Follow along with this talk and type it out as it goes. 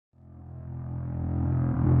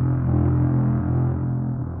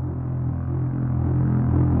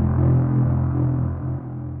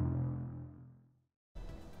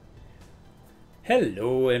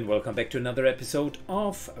Hello and welcome back to another episode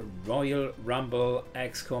of Royal Rumble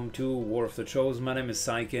XCOM2 War of the Chosen. My name is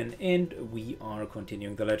Syken and we are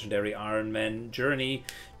continuing the legendary Ironman journey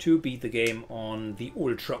to beat the game on the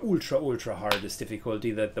ultra hardest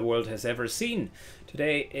difficulty that the world has ever seen.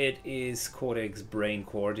 Today it is Codex Brain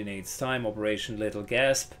Coordinates time, Operation Little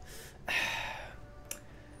Gasp.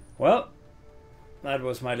 Well, that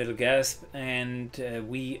was my little gasp, and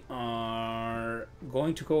we are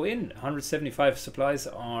going to go in. 175 supplies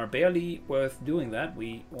are barely worth doing that.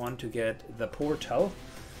 We want to get the portal,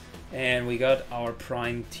 and we got our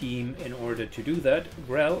prime team in order to do that.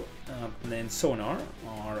 Grell and then Sonar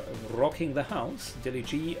are rocking the house. Dilly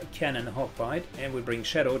G, Cannon, Hawkbite, and we bring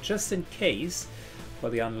Shadow just in case,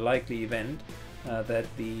 for the unlikely event that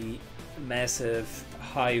the massive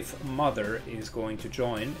hive mother is going to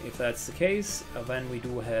join. If that's the case, then we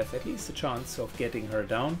do have at least a chance of getting her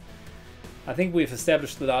down. I think we've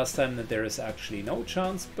established the last time that there is actually no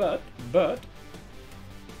chance, but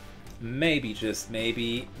maybe, just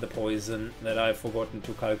maybe, the poison that I've forgotten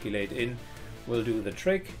to calculate in will do the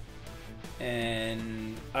trick.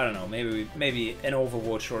 And I don't know, maybe an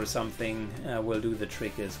Overwatch or something will do the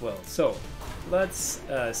trick as well. So let's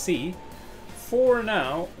see. For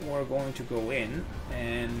now, we're going to go in,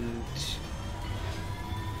 and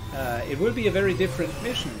it will be a very different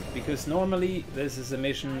mission, because normally this is a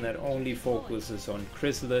mission that only focuses on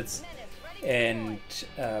chrysalids and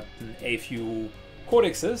a few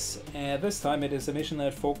codexes, and this time it is a mission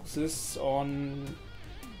that focuses on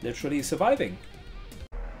literally surviving.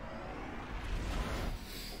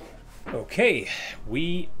 Okay,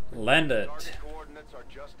 we landed. Coordinates are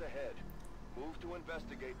just ahead. Move to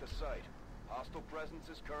investigate the site. Hostile presence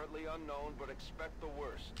is currently unknown, but expect the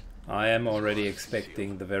worst. I am already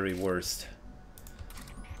expecting the very worst.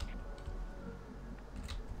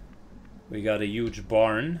 We got a huge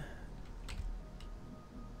barn.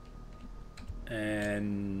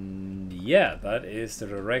 And yeah, that is the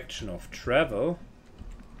direction of travel.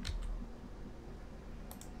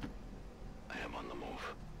 I am on the move.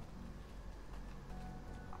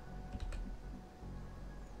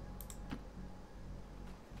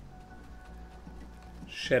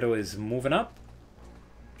 Shadow is moving up,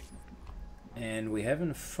 and we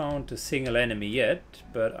haven't found a single enemy yet,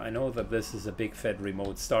 but I know that this is a big fat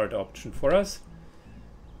remote start option for us,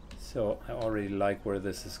 so I already like where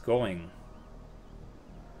this is going.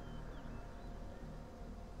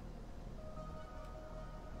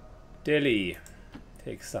 Dilly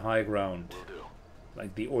takes the high ground,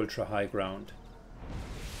 like the ultra high ground.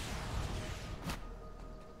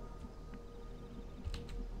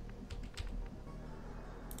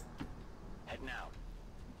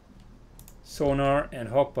 Sonar and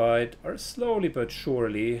Hawkbite are slowly but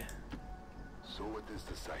surely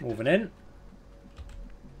moving in.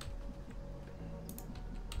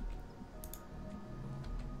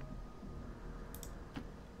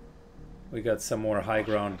 We got some more high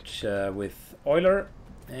ground with Euler,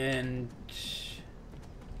 and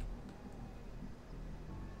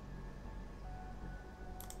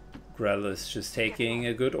Grell is just taking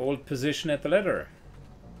a good old position at the ladder.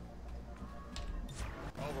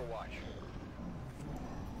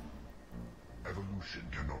 Evolution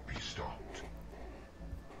cannot be stopped.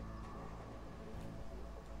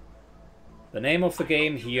 The name of the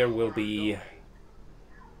game here will be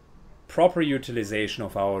proper utilization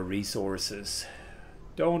of our resources.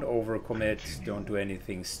 Don't overcommit, don't do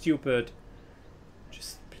anything stupid.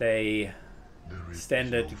 Just play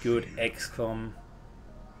standard good XCOM.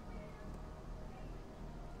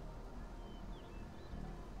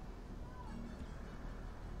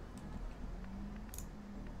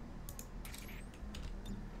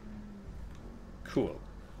 Cool.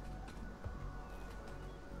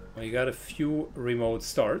 We got a few remote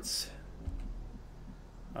starts.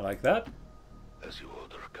 I like that. As you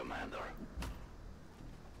order, Commander.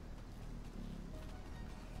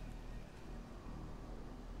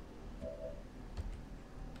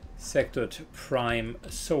 Sectored Prime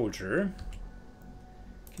Soldier.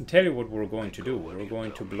 Can tell you what we're going to do. We're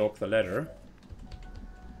going to block the ladder.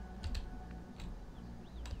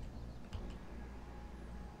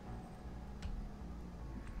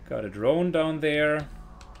 Got a drone down there.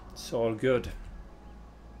 It's all good.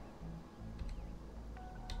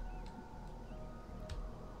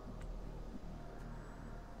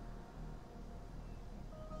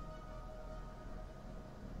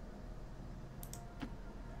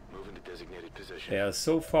 Moving to designated position. They are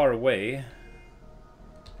so far away.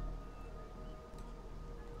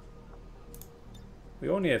 We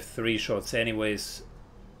only have 3 shots anyways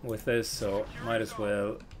with this, so might as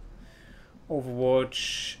well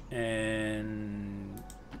Overwatch and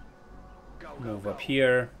Move up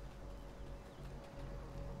here.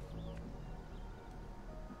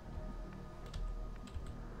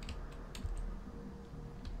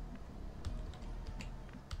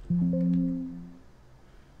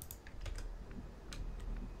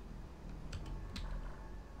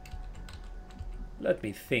 Let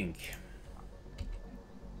me think.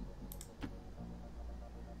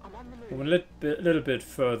 We're a little bit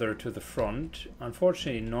further to the front.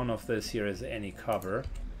 Unfortunately, none of this here is any cover.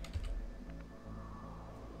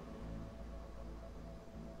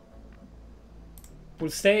 We'll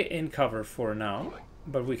stay in cover for now,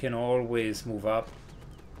 but we can always move up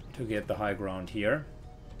to get the high ground here.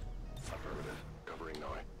 Affirmative. Covering now.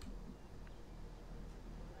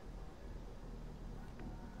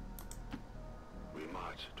 We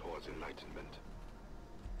march towards enlightenment.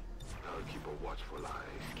 I'll keep a watchful eye.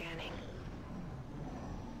 Scanning.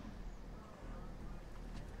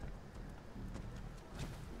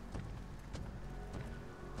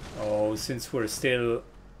 Oh, since we're still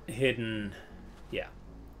hidden... Yeah,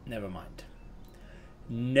 never mind.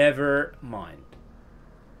 Never mind.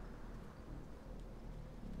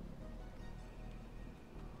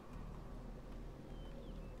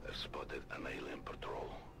 I've spotted an alien patrol.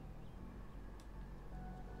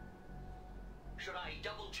 Should I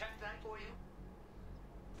double check that for you?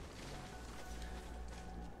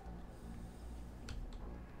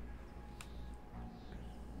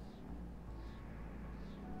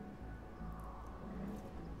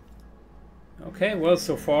 Okay, well,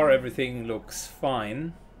 so far everything looks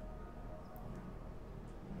fine.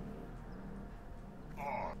 I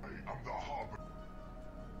am the harbinger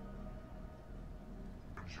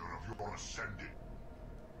of your ascending.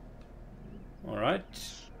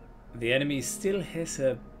 Alright. The enemy still has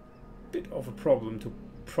a bit of a problem to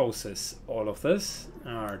process all of this.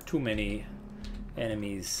 There are too many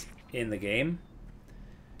enemies in the game.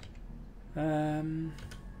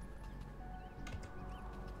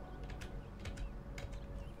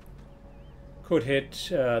 Could hit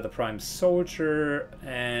the prime soldier,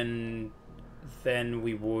 and then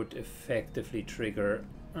we would effectively trigger...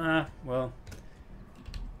 well...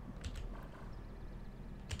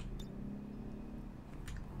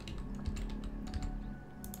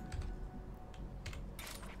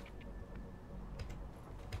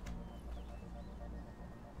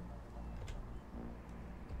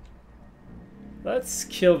 Let's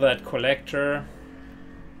kill that collector.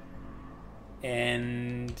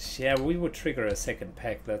 And yeah, we would trigger a second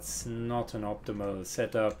pack. That's not an optimal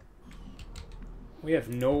setup. We have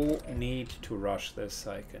no need to rush this,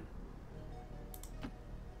 Syken.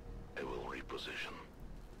 I will reposition.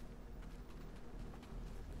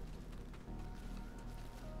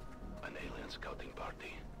 An alien scouting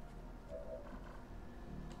party.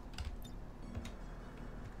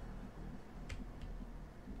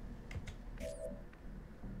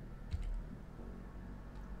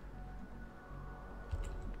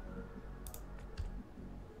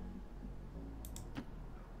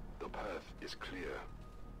 The path is clear.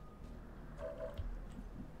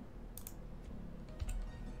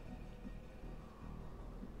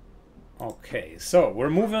 Okay, so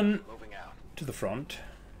we're moving Moving out. to the front.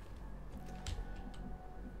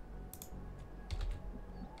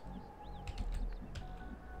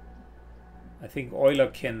 I think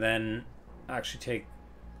Euler can then actually take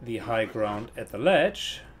the high ground at the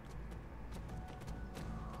ledge.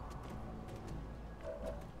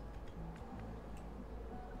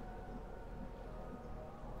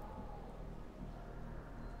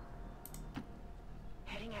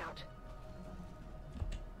 Heading out.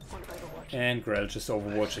 On Overwatch. And Grell just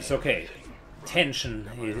overwatches. Okay, tension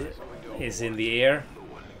is in the air. No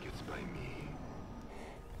one gets by me.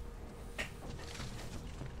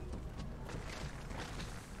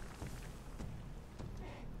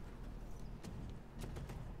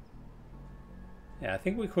 Yeah, I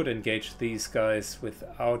think we could engage these guys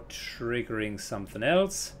without triggering something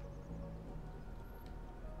else.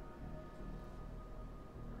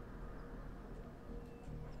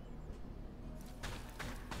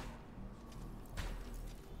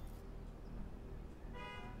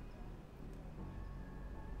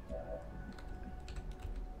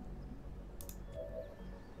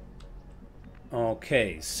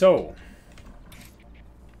 Okay, so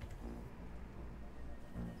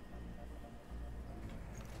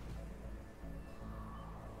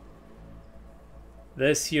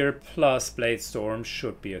this here plus Blade Storm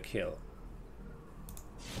should be a kill.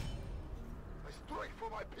 I strike for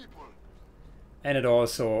my people. And it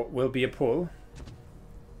also will be a pull.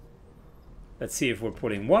 Let's see if we're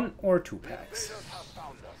pulling 1 or 2 packs. Invaders have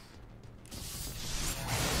found us.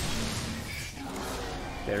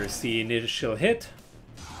 There's the initial hit.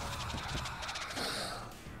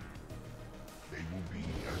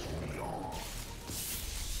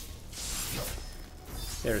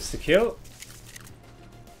 There's the kill.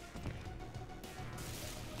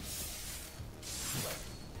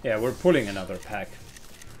 Yeah, we're pulling another pack.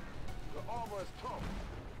 The armor is tough.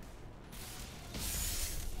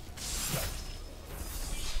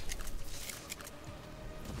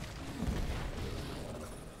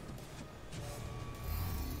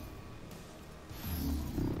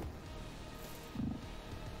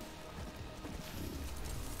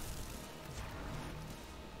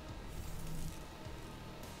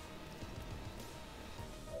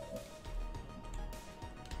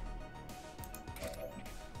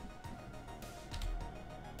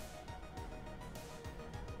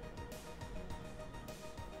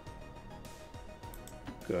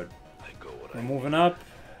 Good. I go what We're I moving up.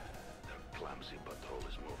 The clumsy patrol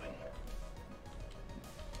is moving.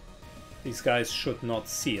 These guys should not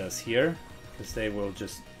see us here, because they will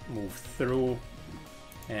just move through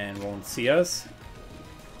and won't see us.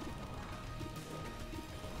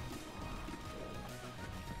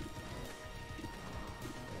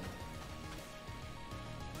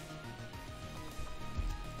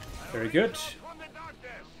 Very good. From the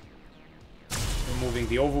darkness. Removing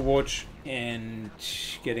the Overwatch and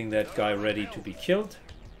getting that guy ready to be killed.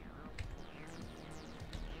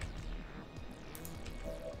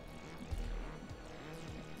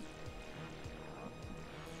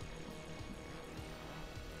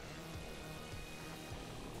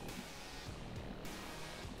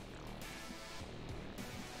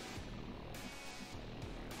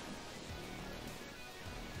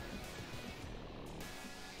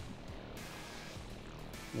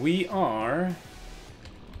 We are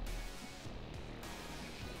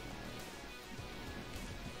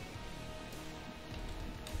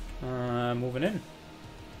moving in.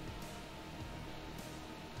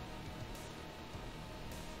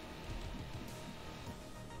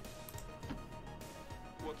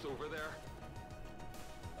 What's over there?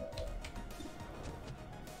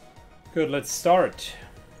 Good, let's start.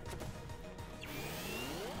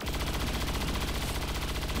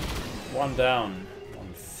 One down.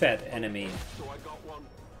 One fat enemy. So I got one.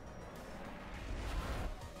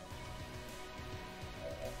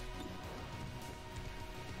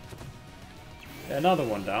 Another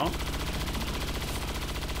one down.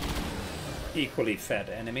 Equally fat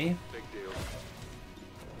enemy. Big deal.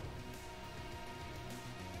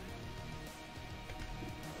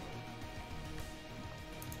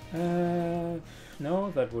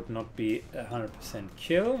 No, that would not be 100%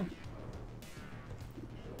 kill.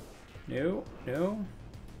 No, no.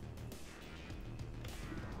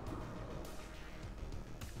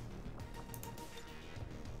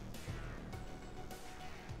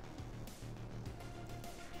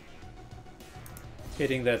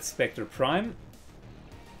 Hitting that Spectre Prime.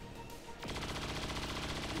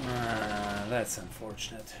 That's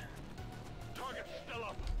unfortunate. Target's still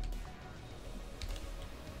up.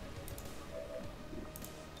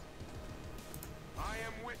 I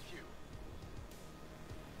am with you.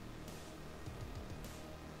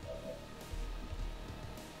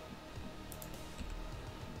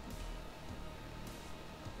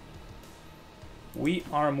 We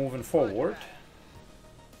are moving forward.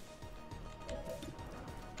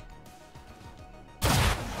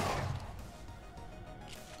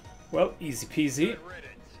 Well, easy peasy.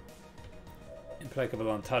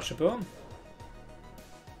 Implacable, untouchable.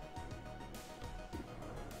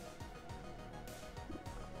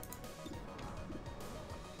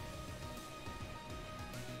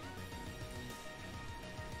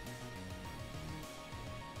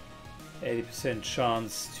 %80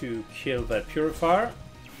 chance to kill that purifier.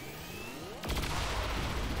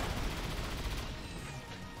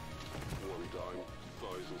 One down,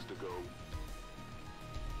 thousands to go.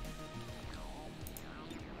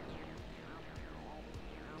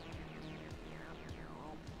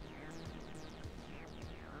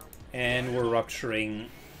 And we're rupturing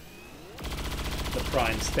the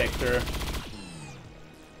Prime Spectre.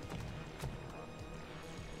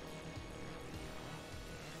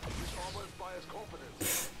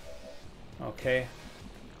 Okay.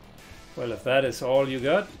 Well, if that is all you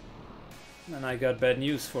got, then I got bad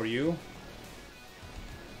news for you.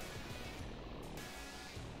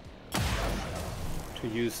 To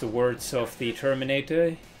use the words of the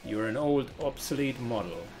Terminator, you're an old, obsolete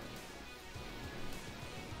model.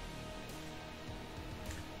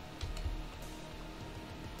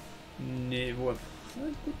 It would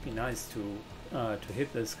be nice to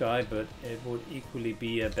hit this guy, but it would equally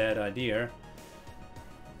be a bad idea.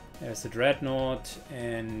 There's a Dreadnought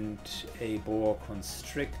and a Boa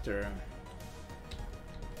Constrictor.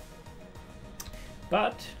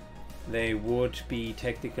 But they would be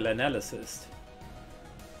tactical analysis.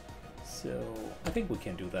 So I think we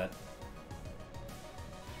can do that.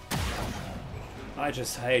 I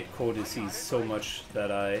just hate codices so much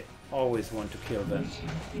that I always want to kill them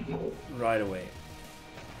right away.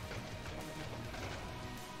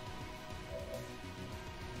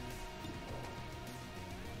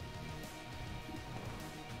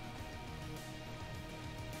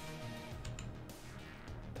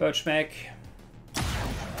 Perch mech. I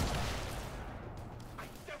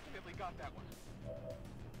definitely got that one.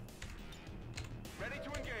 Ready to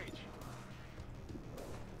engage.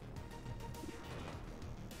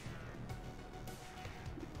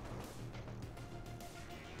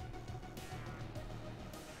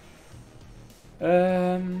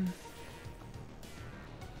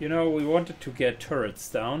 You know, we wanted to get turrets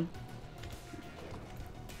down.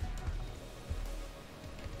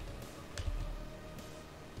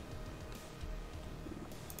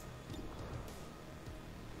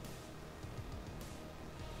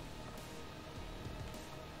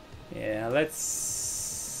 Yeah, let's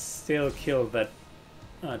still kill that,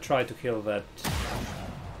 try to kill that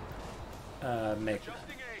mech.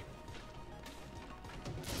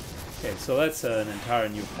 Okay, so that's an entire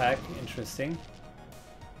new pack, interesting.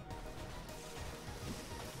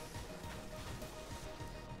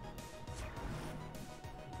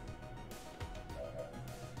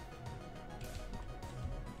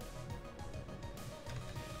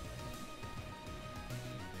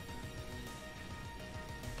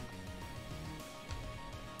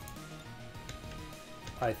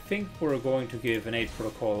 I think we're going to give an 8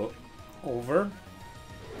 protocol over.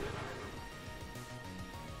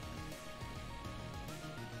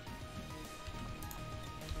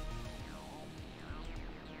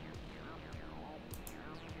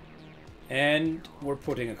 And we're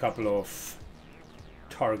putting a couple of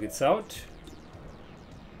targets out.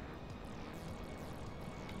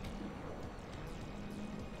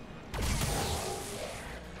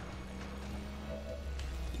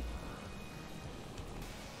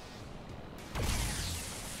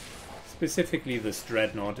 Specifically, this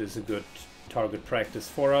Dreadnought is a good target practice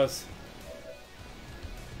for us.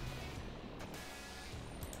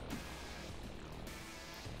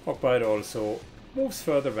 Hawkbite also moves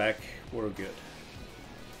further back. We're good.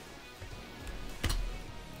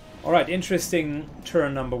 Alright, interesting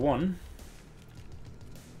turn number 1.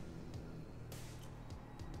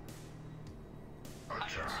 I don't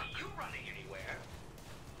see you running anywhere.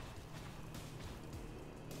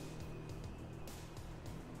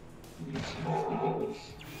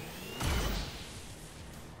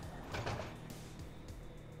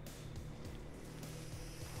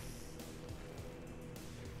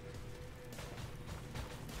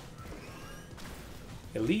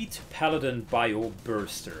 Elite Paladin Bio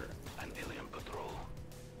Burster. An alien patrol.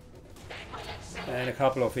 And a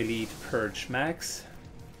couple of Elite Purge Max.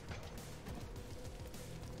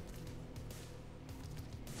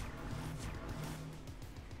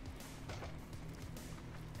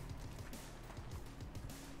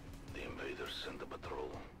 The invaders sent a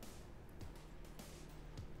patrol.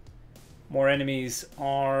 More enemies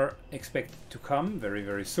are expected to come very,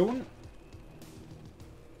 very soon.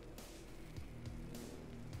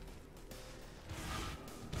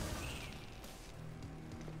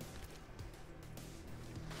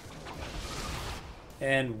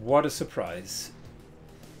 And what a surprise.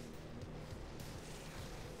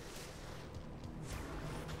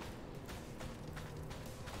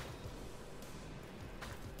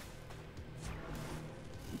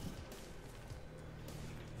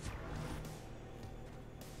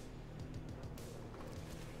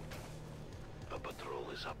 The patrol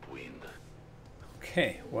is upwind.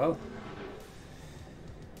 Okay, well.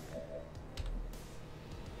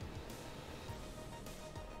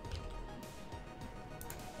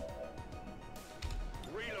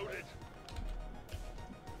 Reloaded.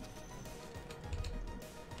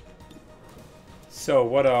 So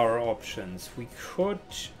what are our options? We could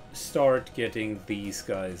start getting these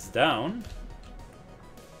guys down.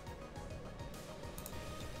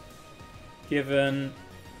 Given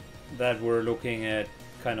that we're looking at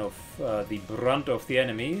kind of the brunt of the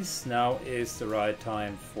enemies, now is the right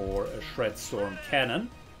time for a Shred Storm Cannon.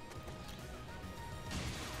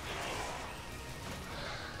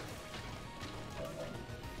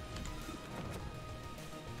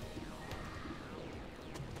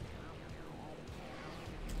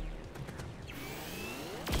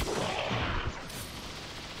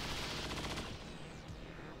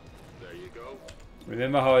 There you go.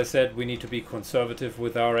 Remember how I said we need to be conservative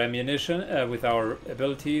with our ammunition, with our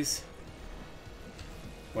abilities?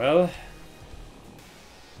 Well,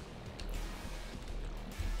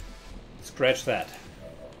 scratch that.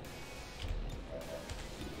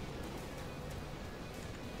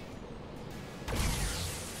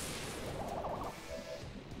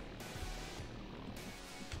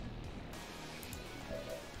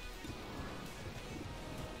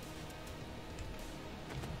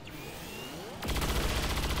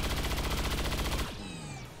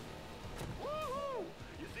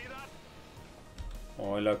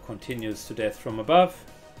 Oiler continues to death from above.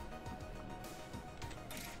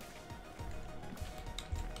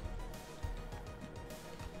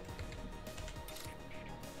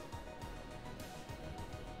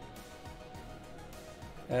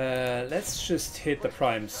 Let's just hit the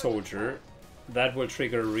prime soldier. That will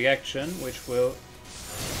trigger a reaction, which will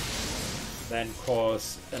then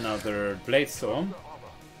cause another blade storm.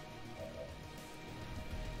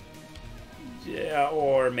 Yeah,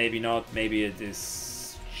 or maybe not. Maybe it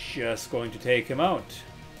is just going to take him out.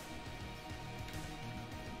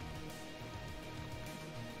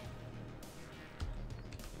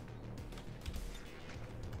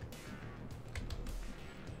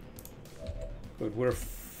 Good, we're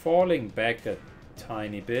falling back a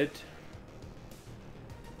tiny bit.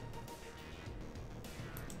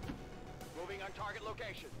 Moving on target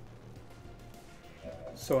location.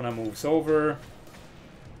 Sona moves over.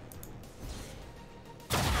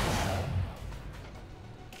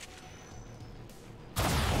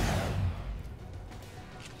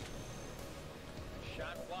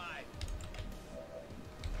 Shot wide.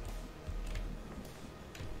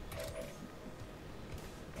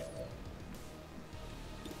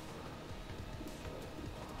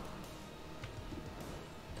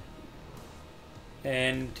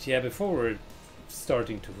 And yeah, before we're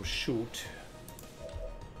starting to shoot,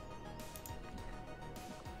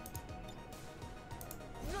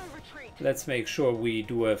 No retreat. let's make sure we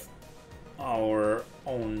do have our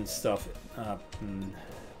own stuff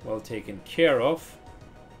well taken care of.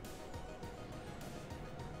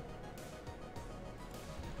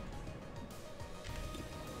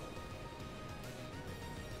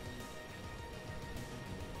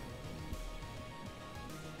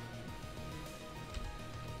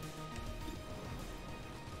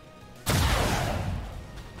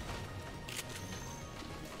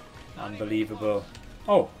 Unbelievable.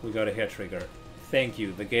 Oh, we got a hair trigger. Thank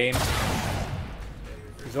you. The game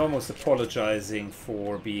is almost apologizing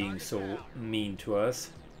for being so mean to us.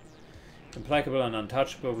 Implacable and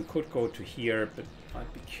untouchable. We could go to here, but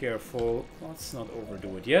I'd be careful. Let's not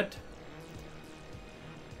overdo it yet.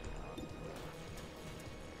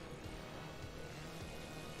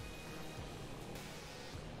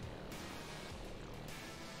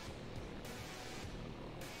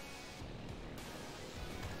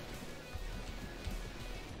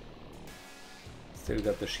 Still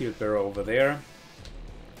got the shield bearer over there,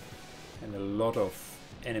 and a lot of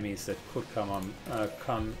enemies that could come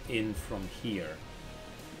in from here.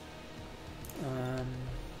 A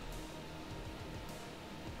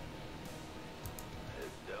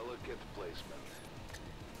delicate placement.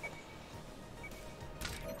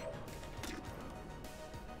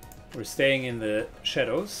 We're staying in the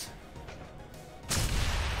shadows.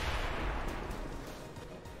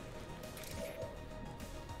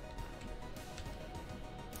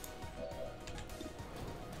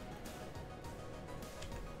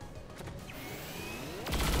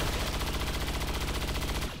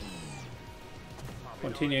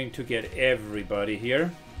 Continuing to get everybody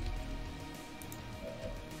here.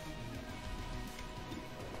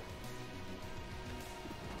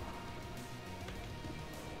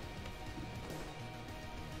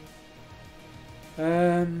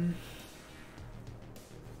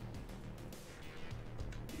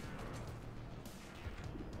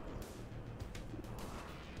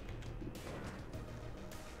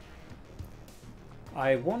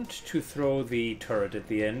 I want to throw the turret at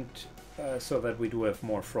the end so that we do have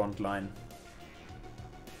more front line.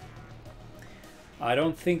 I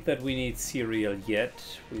don't think that we need serial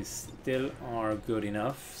yet. We still are good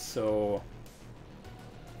enough, so...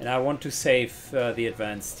 And I want to save the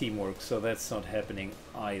advanced teamwork, so that's not happening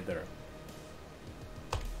either.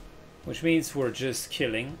 Which means we're just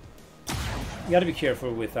killing. You gotta be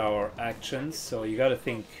careful with our actions, so you gotta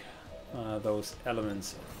think those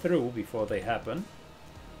elements through before they happen.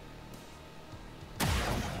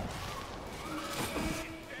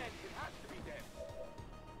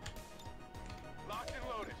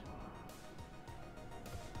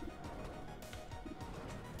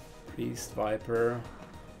 Beast Viper.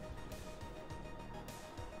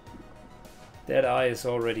 Dead Eye is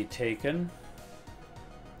already taken.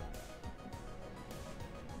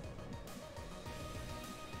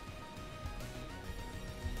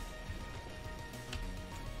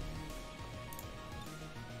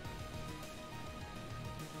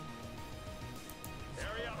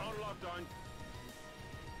 Area on lockdown.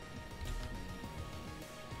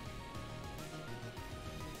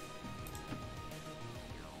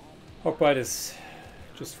 Hawkbite is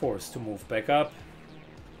just forced to move back up.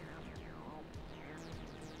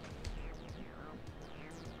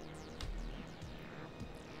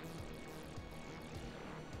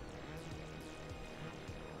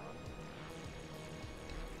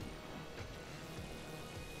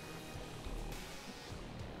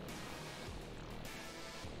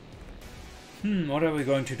 What are we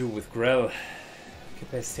going to do with Grell?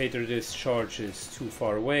 Capacitator discharge is too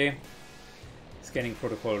far away. Scanning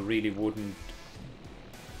protocol really wouldn't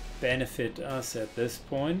benefit us at this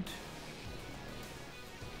point.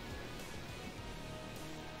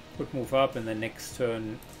 Could move up and then next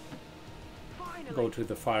turn go to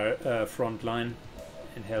the fire front line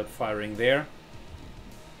and help firing there.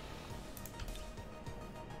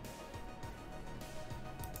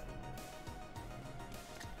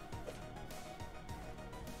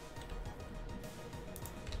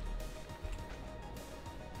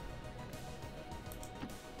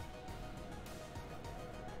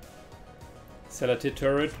 Celatid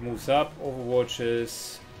turret moves up,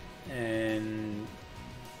 overwatches, and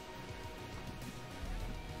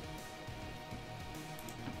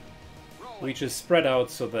we just spread out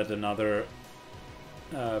so that another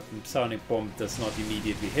sonic bomb does not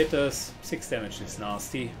immediately hit us. 6 damage is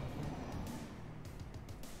nasty.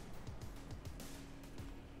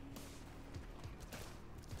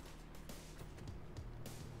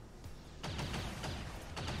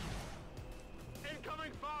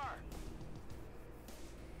 Incoming fire!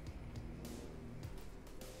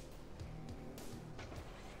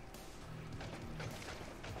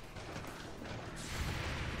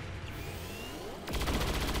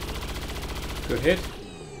 Good hit.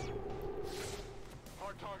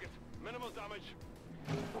 Hard target. Minimal damage.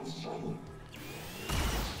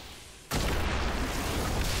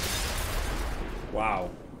 Wow.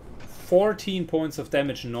 14 points of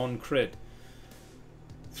damage non-crit.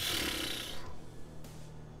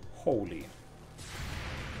 Holy.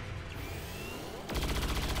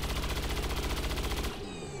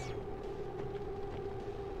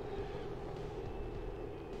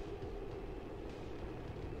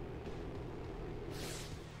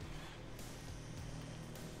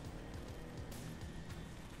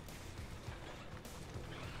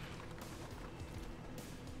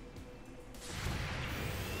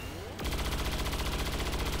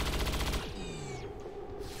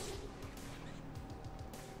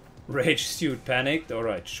 Rage Stewed panicked.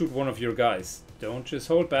 Alright, shoot one of your guys. Don't just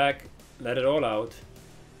hold back. Let it all out.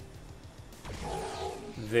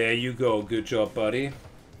 There you go. Good job, buddy.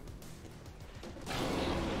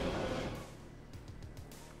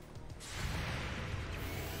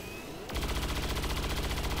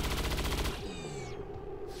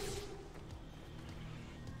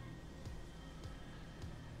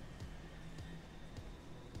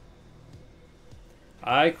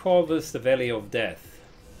 I call this the Valley of Death.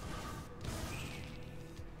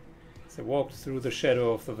 I walked through the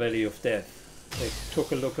shadow of the Valley of Death. I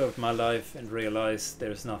took a look at my life and realized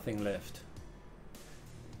there's nothing left.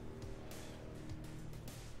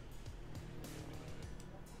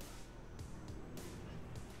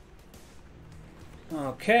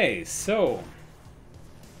 Okay, so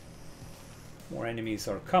more enemies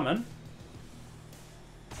are coming.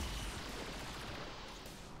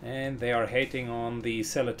 And they are hating on the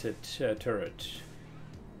Celatid turret.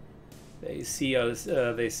 They see us,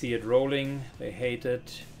 they see it rolling, they hate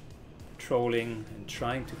it, trolling, and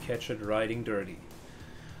trying to catch it riding dirty.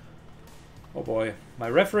 Oh boy, my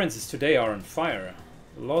references today are on fire.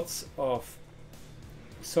 Lots of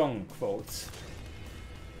song quotes.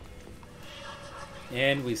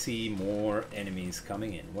 And we see more enemies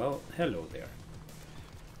coming in. Well, hello there.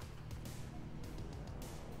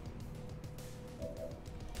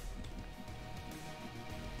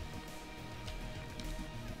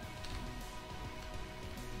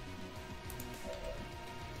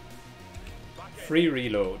 Free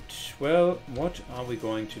reload. Well, what are we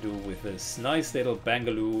going to do with this nice little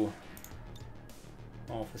bangaloo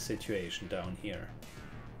of a situation down here?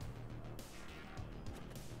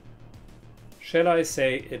 Shall I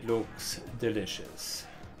say it looks delicious?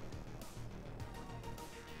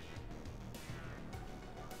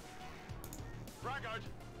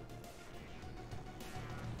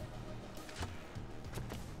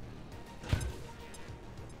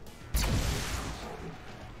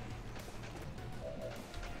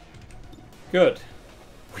 Good.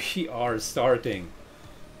 We are starting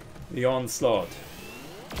the onslaught.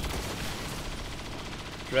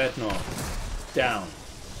 Dreadnought down.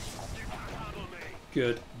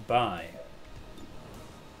 Goodbye.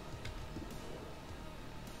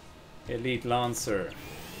 Elite Lancer.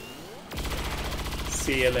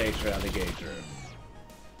 See you later, alligator.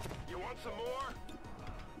 You want some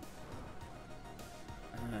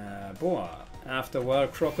more? Boa.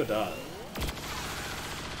 Afterward, crocodile.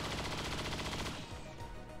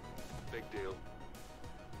 Big deal.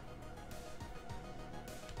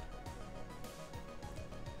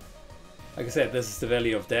 Like I said, this is the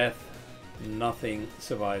Valley of Death. Nothing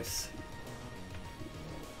survives.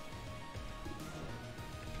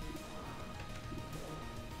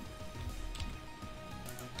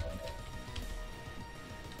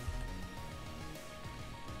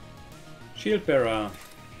 Shield bearer.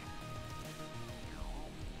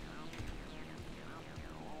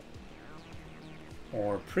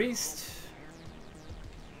 Or priest.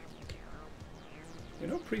 You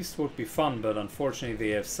know, priest would be fun, but unfortunately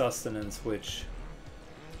they have sustenance, which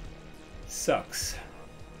sucks.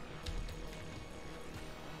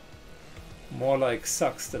 More like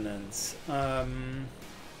sustenance.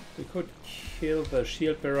 We could kill the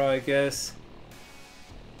shield bearer, I guess.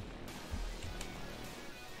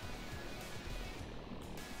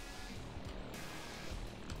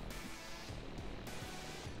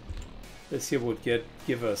 This here would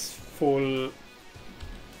give us full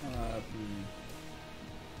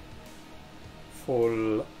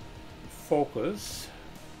full focus.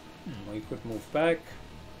 We could move back.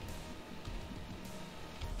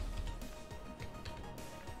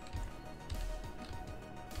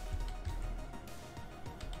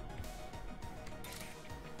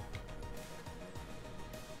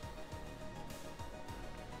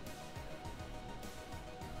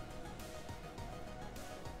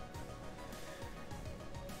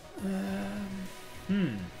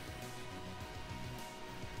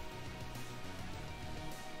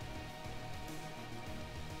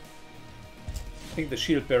 I think the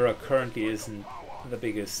shield bearer currently isn't the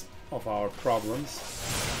biggest of our problems.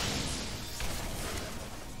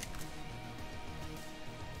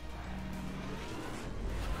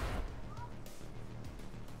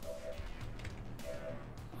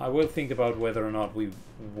 I will think about whether or not we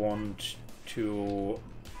want to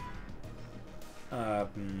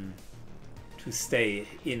stay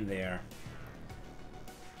in there.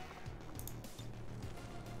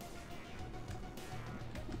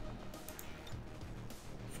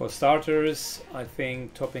 For starters, I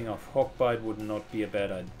think topping off Hawkbite would not be a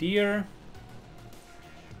bad idea.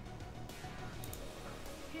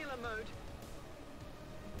 Healer mode.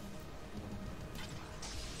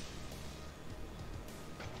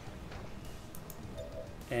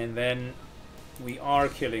 And then we are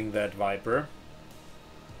killing that Viper.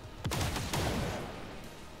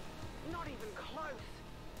 Not even close.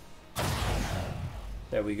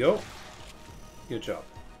 There we go. Good job.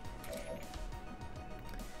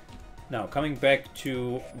 Now, coming back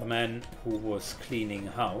to the man who was cleaning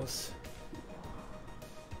house.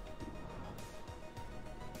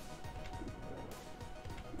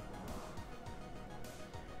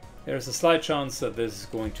 There's a slight chance that this is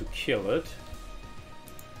going to kill it.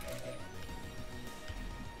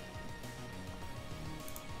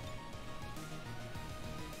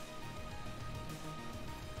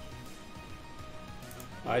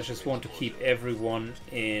 I just want to keep everyone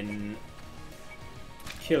in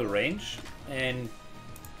kill range and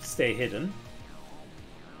stay hidden.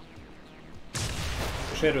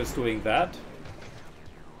 Shadow is doing that.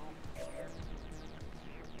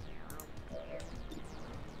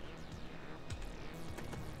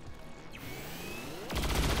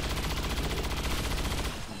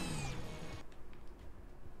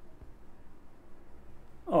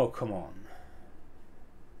 Oh, come on.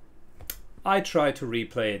 I try to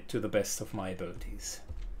replay it to the best of my abilities.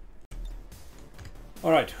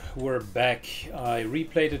 Alright, we're back. I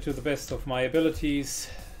replayed it to the best of my abilities.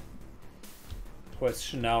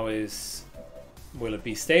 Question now is, will it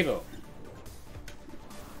be stable?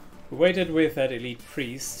 We waited with that elite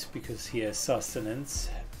priest because he has sustenance.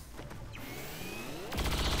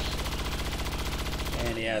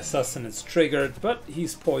 And he has sustenance triggered, but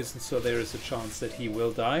he's poisoned, so there is a chance that he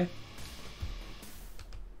will die.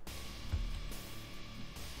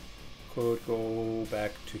 Could go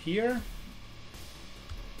back to here.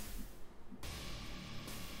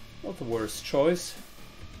 Not the worst choice.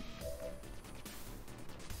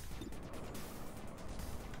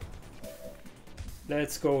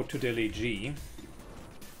 Let's go to Dilly G,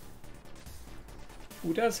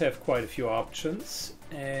 who does have quite a few options,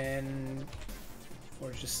 and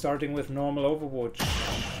we're just starting with normal Overwatch,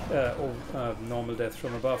 normal death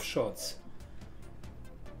from above shots.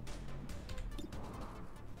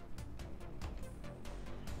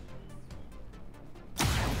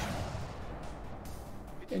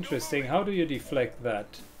 Interesting. How do you deflect that?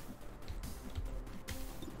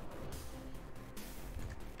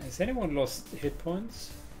 Has anyone lost hit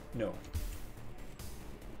points? No.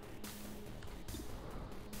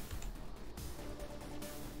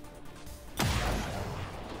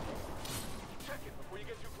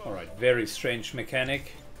 Alright, very strange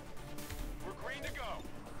mechanic. We're green to go.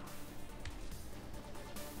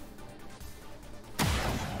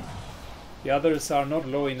 The others are not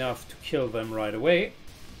low enough to kill them right away.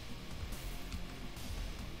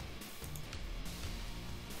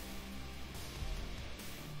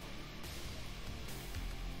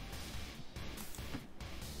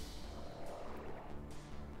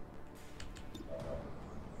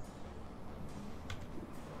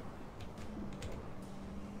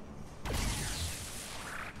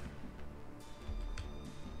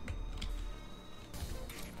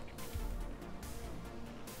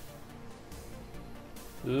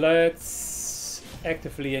 Let's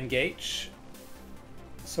actively engage.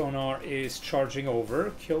 Sonar is charging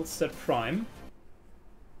over, kills that prime.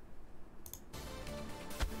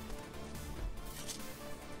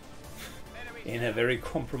 In a very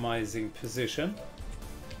compromising position.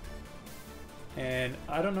 And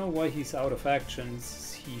I don't know why he's out of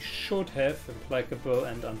actions. He should have implacable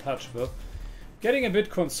and untouchable. Getting a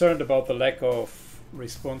bit concerned about the lack of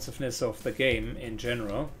responsiveness of the game in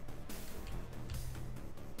general.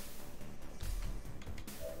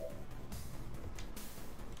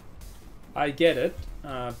 I get it.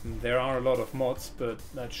 There are a lot of mods, but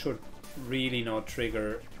that should really not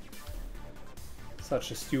trigger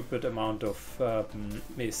such a stupid amount of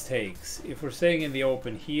mistakes. If we're staying in the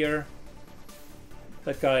open here,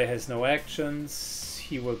 that guy has no actions.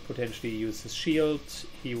 He will potentially use his shield.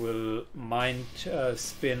 He will mind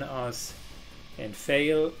spin us and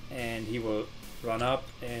fail, and he will run up,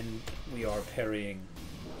 and we are parrying.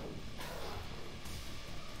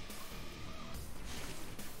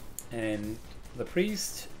 And the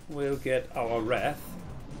priest will get our wrath.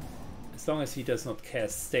 As long as he does not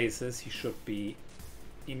cast stasis, he should be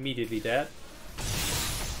immediately dead.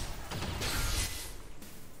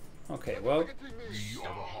 Okay, well. We are the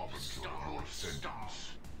harbinger of your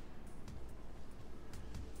sentence.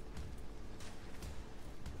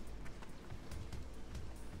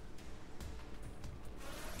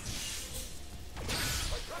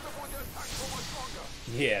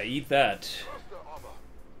 Yeah, eat that.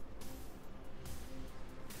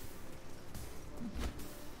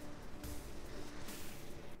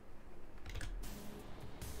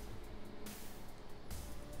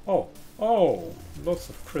 Oh, lots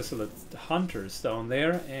of chrysalid hunters down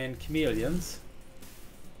there and chameleons.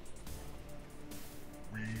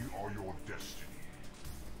 We are your destiny.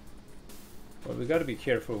 Well, we gotta be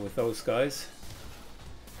careful with those guys.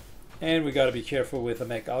 And we gotta be careful with the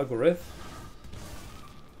mech algorithm.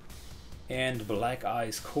 And Black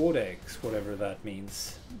Eyes Codex, whatever that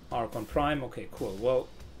means. Archon Prime, okay, cool. Well,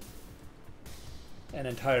 an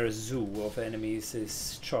entire zoo of enemies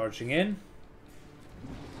is charging in.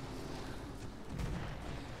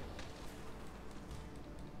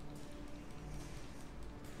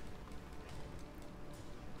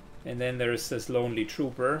 And then there's this lonely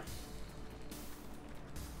trooper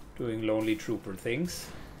doing lonely trooper things.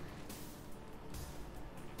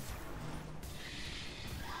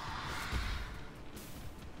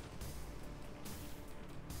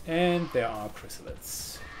 And there are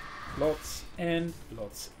chrysalids. Lots and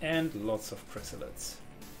lots and lots of chrysalids.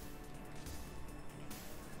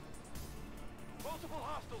 Multiple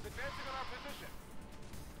hostiles advancing on our position.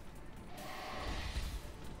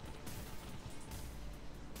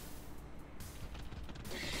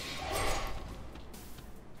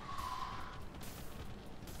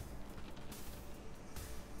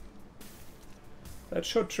 That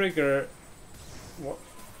should trigger... What?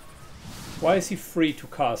 Why is he free to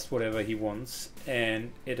cast whatever he wants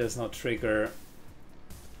and it does not trigger?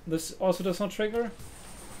 This also does not trigger?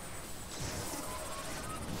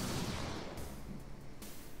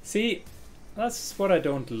 See, that's what I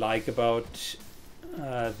don't like about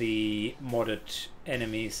the modded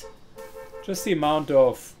enemies. Just the amount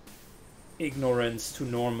of ignorance to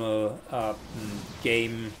normal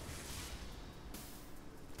game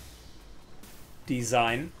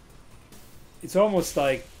design. It's almost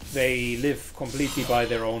like they live completely by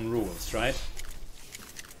their own rules, right?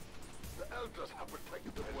 The elders have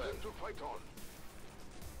protected the well to fight on.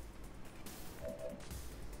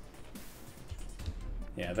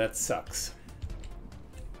 Yeah, that sucks.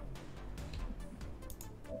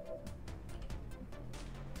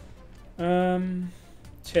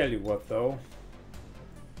 Tell you what though.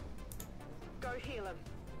 Go heal him.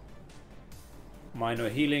 Minor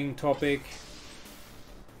healing topic.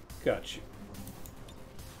 Got you.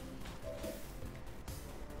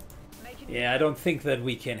 Yeah, I don't think that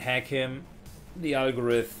we can hack him. The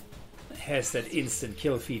algorithm has that instant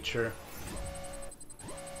kill feature.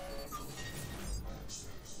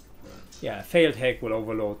 Yeah, failed hack will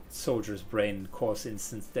overload soldier's brain and cause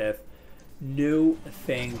instant death. No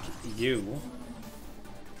thank you.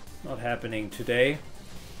 Not happening today.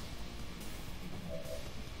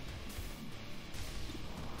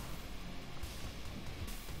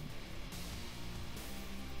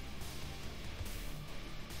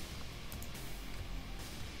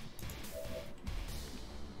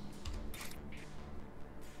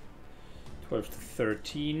 To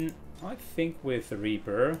 13. I think with the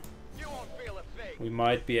Reaper we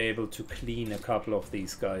might be able to clean a couple of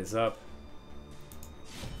these guys up.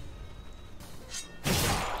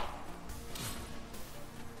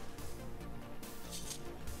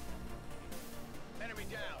 Enemy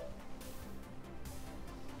down.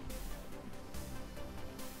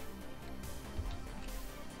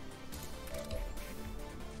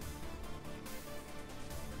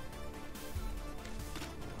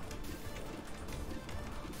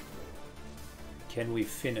 Can we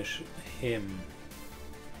finish him?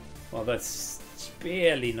 Well, that's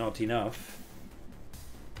barely not enough.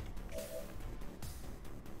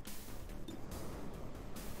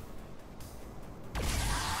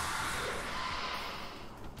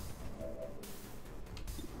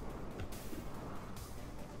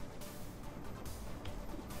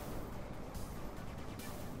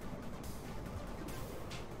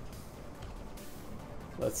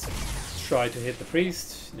 Let's try to hit the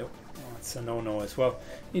priest. Nope, that's a no-no as well.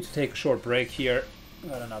 Need to take a short break here.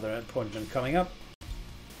 Got another appointment coming up.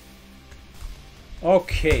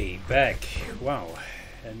 Okay, back. Wow,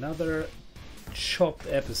 another chopped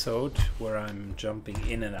episode where I'm jumping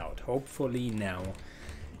in and out. Hopefully now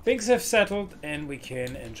things have settled and we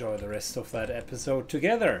can enjoy the rest of that episode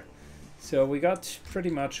together. So we got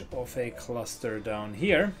pretty much of a cluster down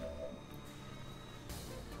here.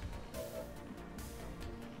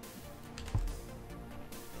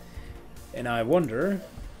 And I wonder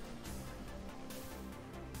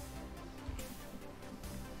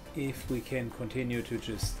if we can continue to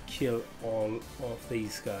just kill all of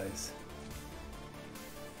these guys.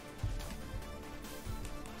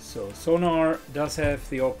 So sonar does have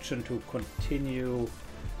the option to continue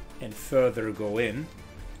and further go in,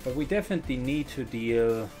 but we definitely need to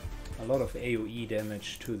deal a lot of AoE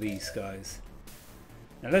damage to these guys.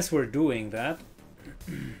 Unless we're doing that,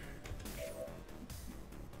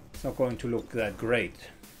 it's not going to look that great,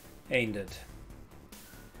 ain't it?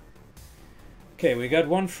 Okay, we got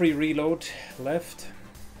one free reload left.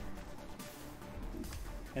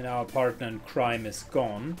 And our partner in crime is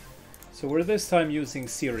gone. So we're this time using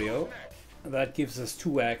Serial. That gives us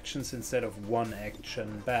 2 actions instead of 1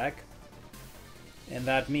 action back. And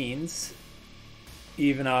that means,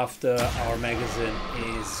 even after our magazine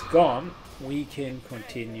is gone, we can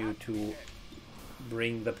continue to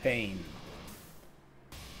bring the pain.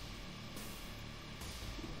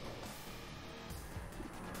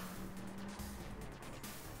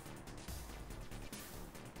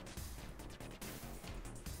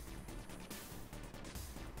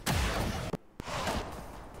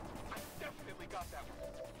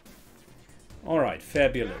 Alright,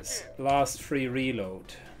 fabulous. Last free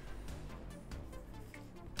reload.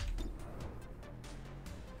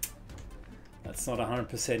 That's not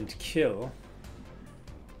 100% kill.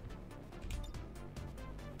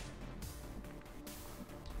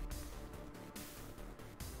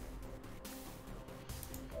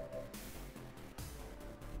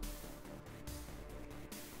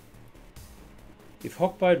 If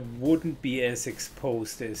Hawkbite wouldn't be as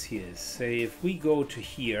exposed as he is, say if we go to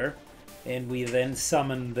here and we then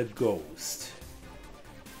summon the ghost,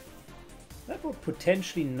 that would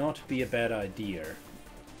potentially not be a bad idea.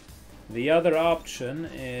 The other option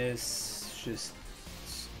is just,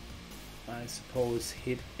 I suppose,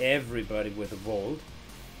 hit everybody with a Volt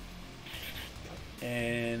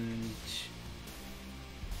and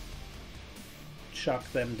chuck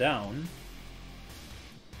them down.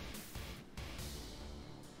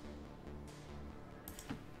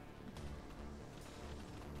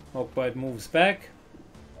 Hawkbite moves back.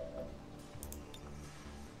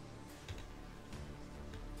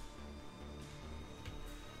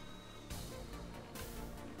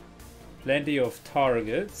 Plenty of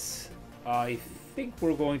targets. I think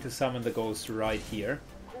we're going to summon the ghost right here.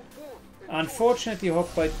 Unfortunately,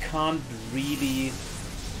 Hawkbite can't really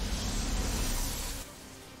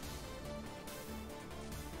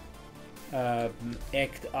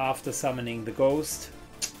act after summoning the ghost.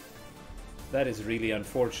 That is really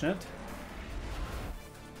unfortunate.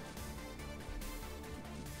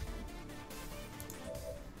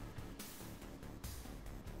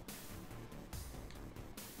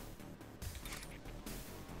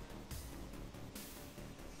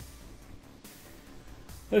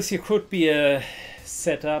 This here could be a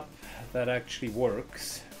setup that actually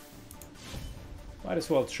works. Might as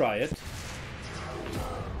well try it.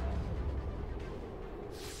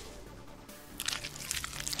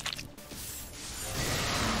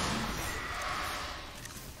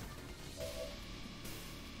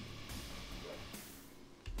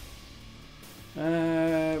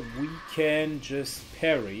 We can just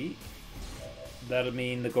parry. That'll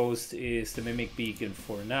mean the ghost is the mimic beacon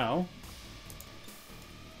for now.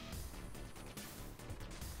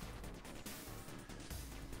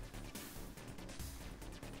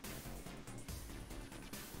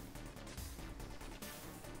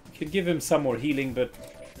 Could give him some more healing, but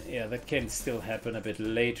yeah, that can still happen a bit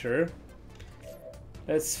later.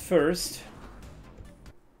 Let's first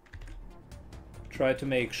try to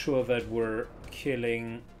make sure that we're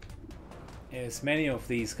killing as many of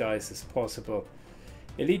these guys as possible.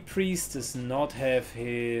 Elite Priest does not have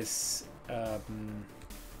his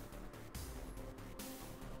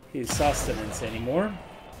his sustenance anymore.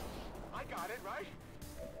 I got it, right?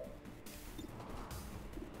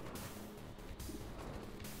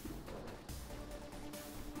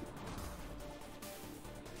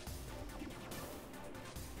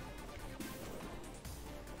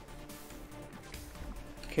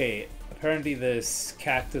 Okay, apparently this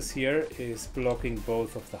cactus here is blocking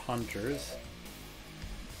both of the hunters.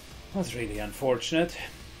 That's really unfortunate.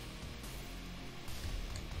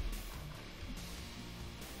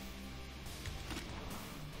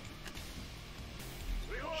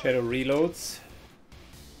 Shadow reloads,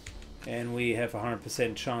 and we have a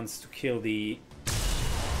 100% chance to kill the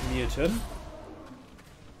mutant.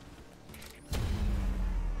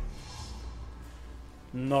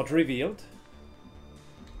 Not revealed.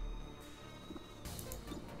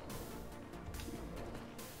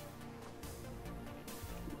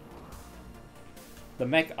 The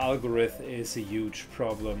mech algorithm is a huge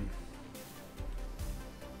problem.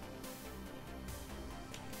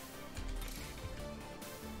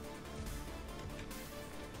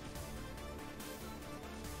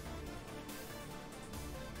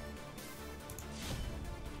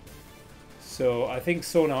 So I think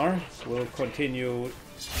Sonar will continue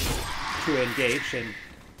to engage and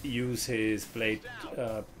use his blade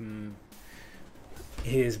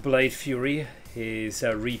fury, his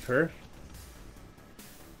Reaper.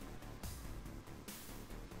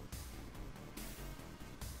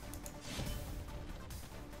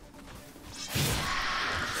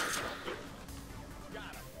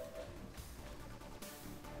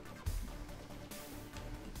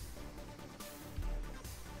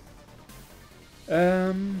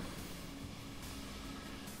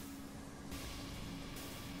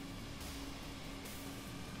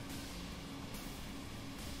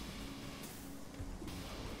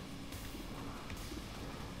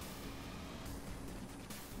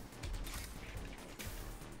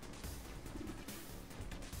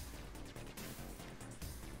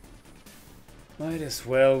 Might as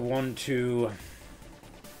well want to...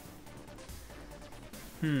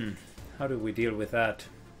 how do we deal with that?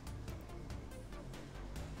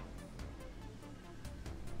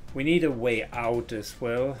 We need a way out as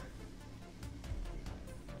well.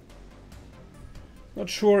 Not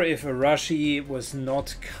sure if Arashi was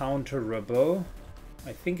not counterable.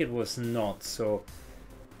 I think it was not, so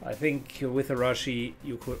I think with Arashi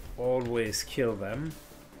you could always kill them.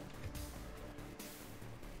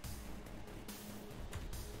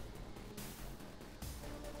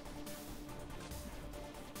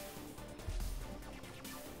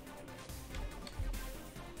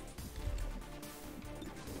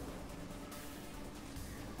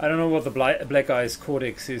 I don't know what the Black Eyes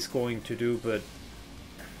Codex is going to do, but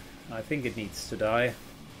I think it needs to die.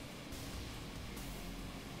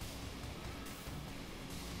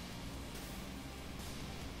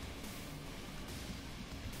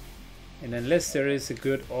 And unless there is a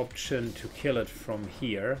good option to kill it from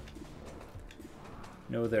here.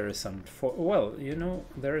 No, there is some... well, you know,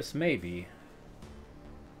 there is maybe.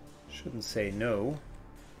 Shouldn't say no.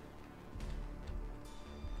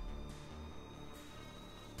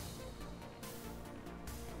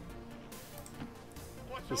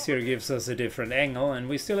 This here gives us a different angle, and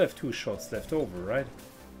we still have 2 shots left over, right?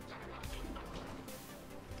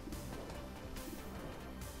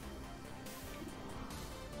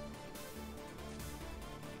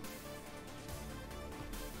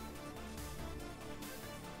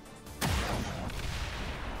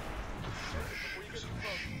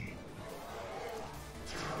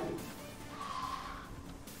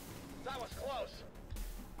 That was close.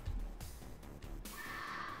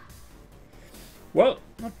 Well,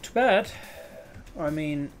 not too bad. I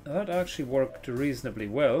mean, that actually worked reasonably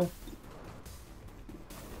well.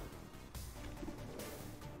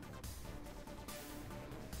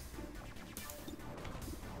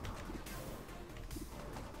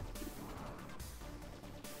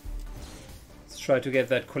 Let's try to get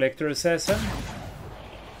that Collector Assassin.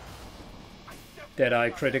 Deadeye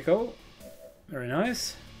critical. Very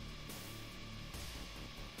nice.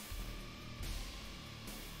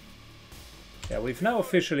 Yeah, we've now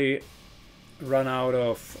officially run out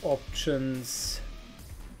of options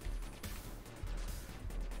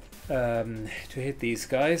to hit these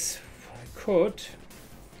guys. I could,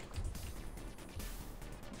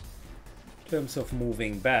 in terms of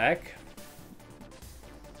moving back,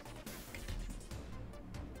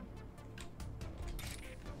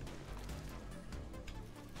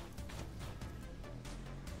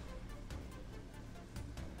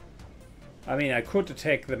 I mean, I could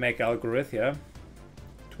attack the mech algorithm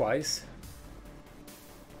twice,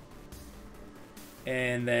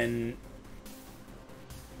 and then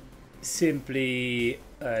simply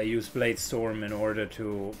use Blade Storm in order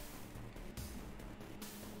to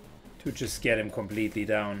just get him completely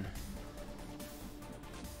down.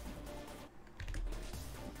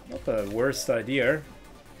 Not the worst idea.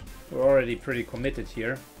 We're already pretty committed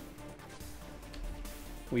here.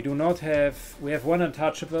 We do not have... We have one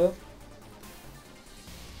untouchable.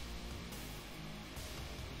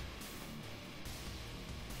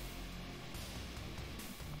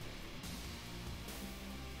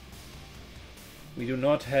 We do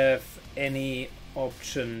not have any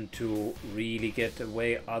option to really get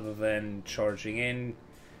away other than charging in,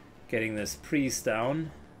 getting this priest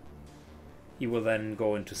down. He will then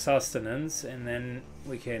go into sustenance, and then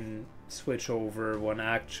we can switch over one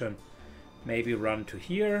action, maybe run to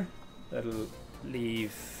here. That'll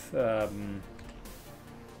leave the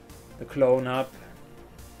clone up,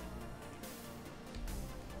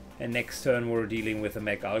 and next turn we're dealing with a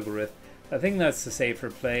mech algorithm. I think that's the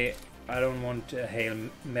safer play. I don't want a Hail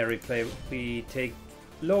Mary play. We take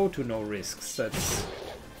low to no risks. That's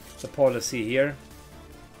the policy here.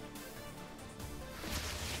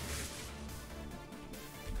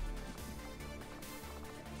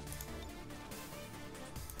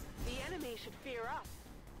 The enemy should fear us.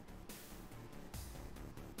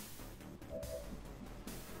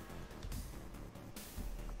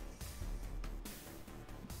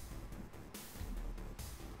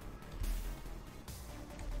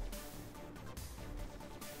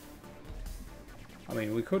 I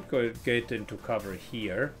mean, we could go get into cover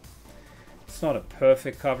here. It's not a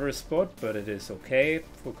perfect cover spot, but it is okay.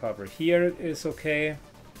 Full cover here is okay.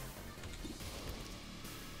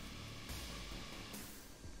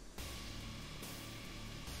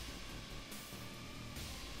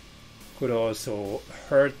 Could also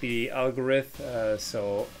hurt the algorithm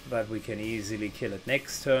so that we can easily kill it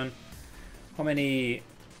next turn. How many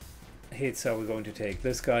hits are we going to take?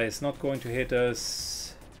 This guy is not going to hit us.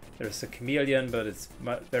 There's a chameleon, but it's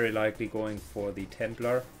very likely going for the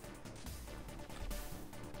Templar.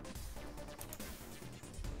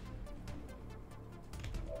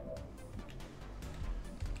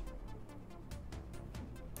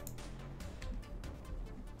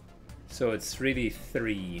 So it's really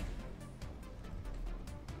 3.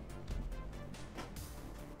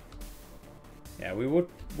 Yeah, we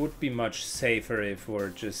would be much safer if we're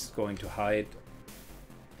just going to hide.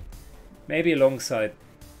 Maybe alongside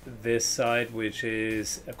this side, which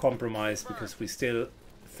is a compromise because we still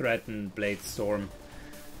threaten Blade Storm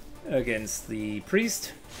against the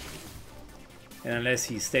priest, and unless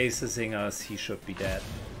he stasising us, he should be dead.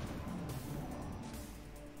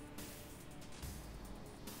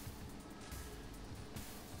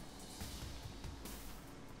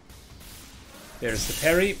 There's the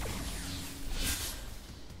parry.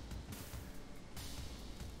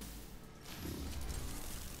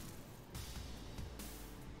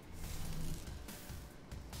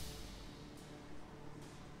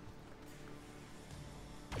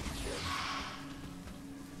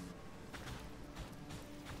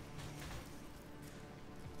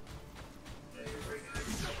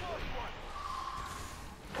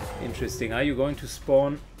 Interesting. Are you going to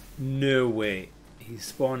spawn? No way. He's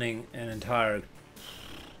spawning an entire...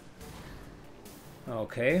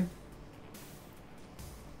 Okay.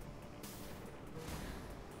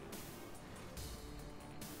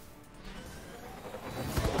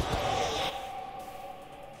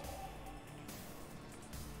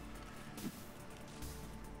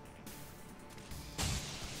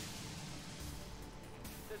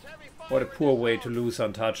 What a poor way to lose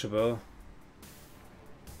untouchable.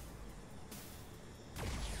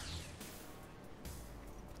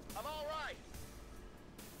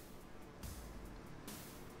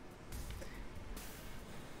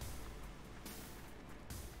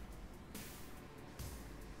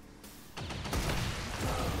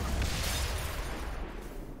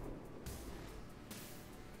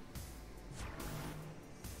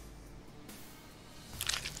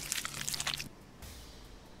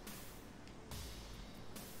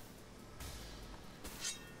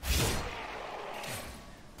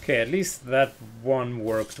 Okay, at least that one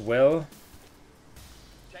worked well.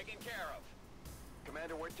 Taken care of.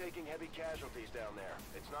 Commander, we're taking heavy casualties down there.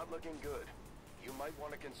 It's not looking good. You might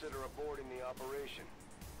want to consider aborting the operation.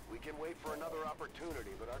 We can wait for another opportunity,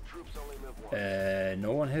 but our troops only live once.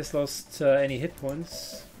 No one has lost any hit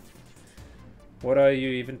points. What are you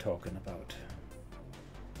even talking about?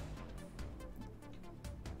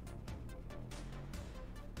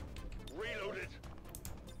 Reloaded.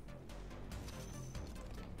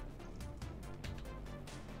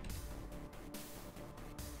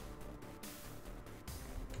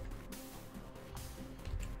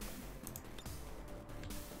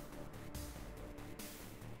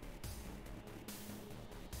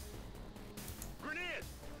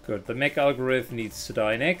 Good. The mech algorithm needs to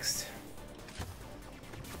die next.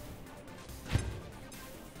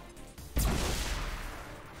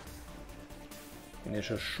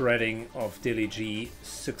 Initial shredding of Dilly G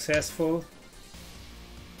successful.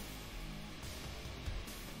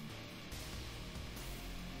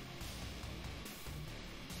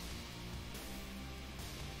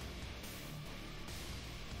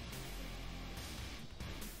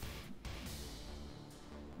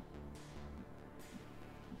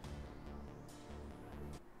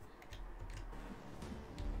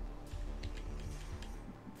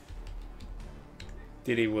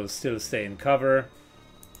 Dilly will still stay in cover.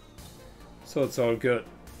 So it's all good.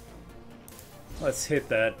 Let's hit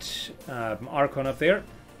that Archon up there.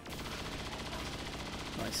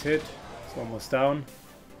 Nice hit. It's almost down.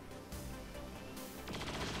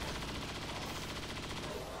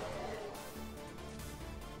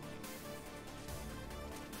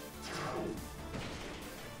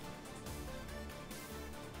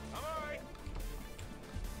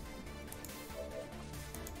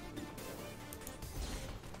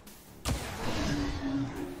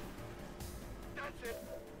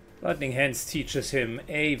 Lightning Hands teaches him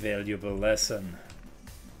a valuable lesson.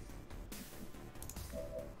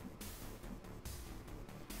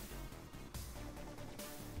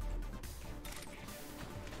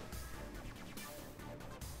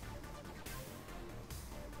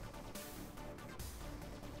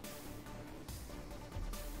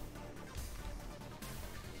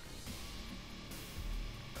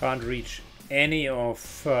 Can't reach any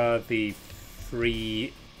of the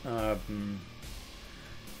three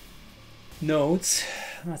nodes.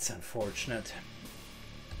 That's unfortunate.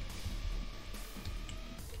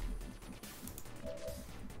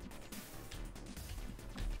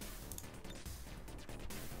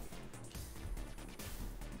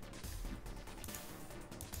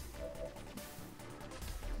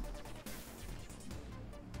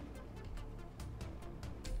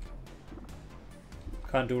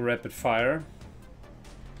 Can't do rapid fire.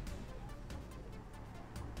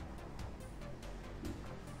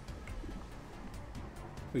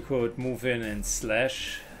 We could move in and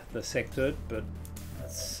slash the sector, but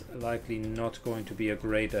that's likely not going to be a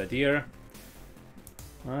great idea.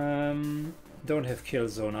 Don't have kill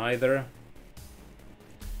zone either.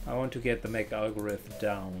 I want to get the mech algorithm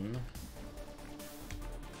down.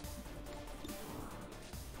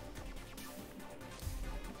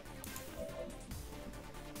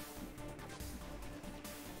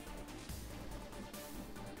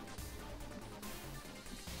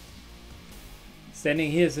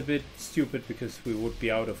 Standing here is a bit stupid because we would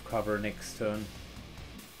be out of cover next turn.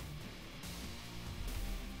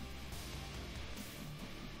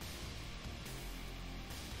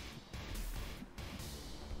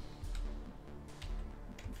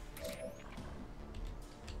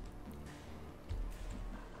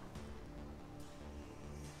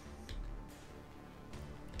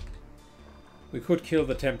 We could kill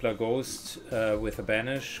the Templar Ghost with a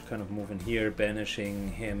banish, kind of moving here,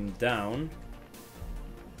 banishing him down.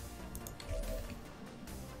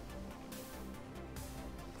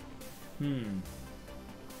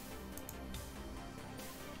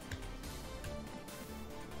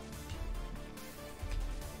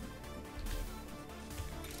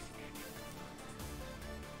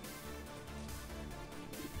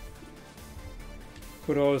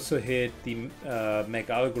 Could also hit the mech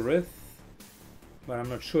algorithm, but I'm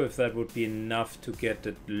not sure if that would be enough to get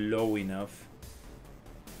it low enough.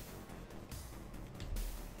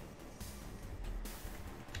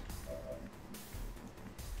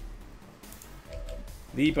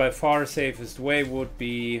 The by far safest way would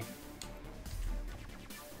be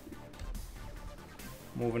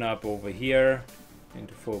moving up over here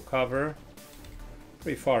into full cover,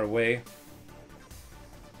 pretty far away,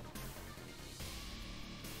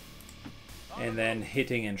 and then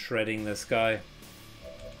hitting and shredding this guy.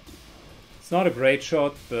 It's not a great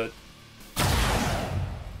shot, but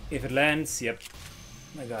if it lands, yep,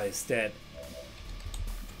 the guy is dead.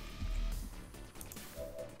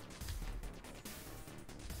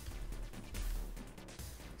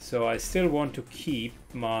 So I still want to keep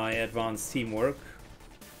my advanced teamwork.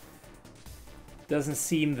 Doesn't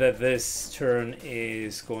seem that this turn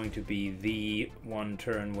is going to be the one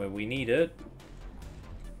turn where we need it.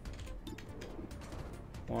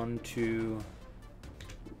 1, 2,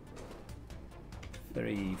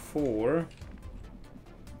 3, 4.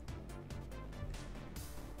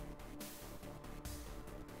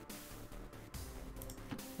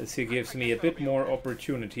 This here gives me a bit more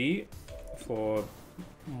opportunity for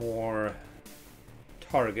more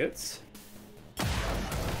targets. I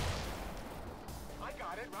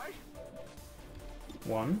got it, right?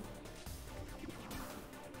 One.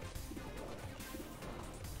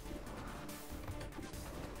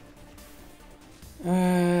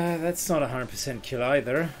 That's not 100% kill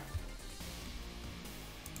either.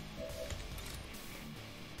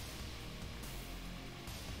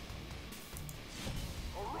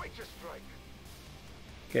 A righteous strike.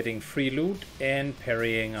 Getting free loot and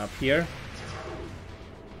parrying up here.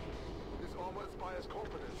 This armor inspires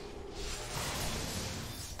confidence.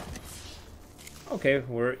 Okay,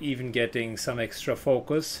 we're even getting some extra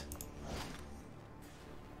focus.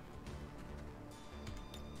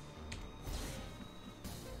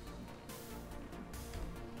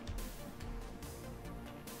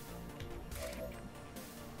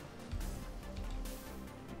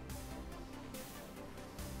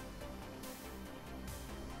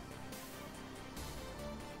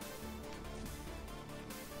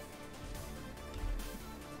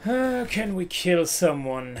 Can we kill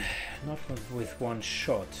someone? Not with one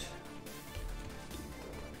shot.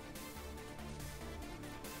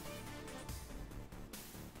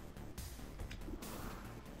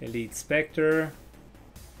 Elite Spectre.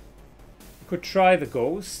 We could try the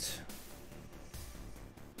Ghost,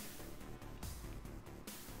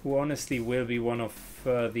 who honestly will be one of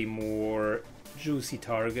the more juicy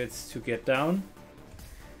targets to get down.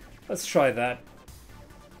 Let's try that.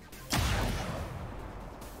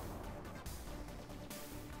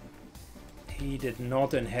 He did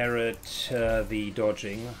not inherit the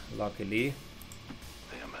dodging, luckily.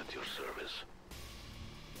 I am at your service.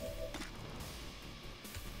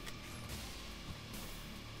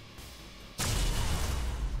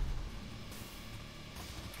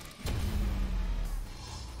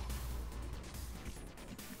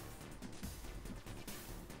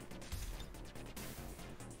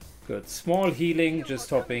 Good. Small healing, just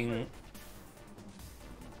topping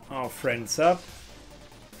our friends up.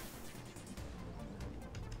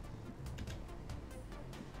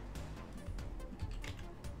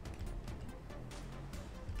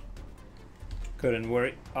 Good, and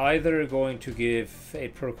we're either going to give a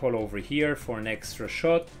protocol over here for an extra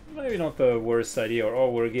shot, maybe not the worst idea,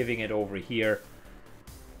 or we're giving it over here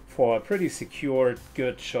for a pretty secure,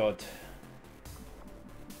 good shot.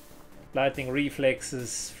 Lightning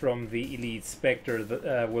reflexes from the Elite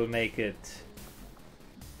Spectre will make it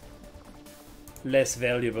less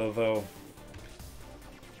valuable though.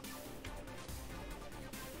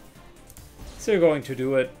 So you're going to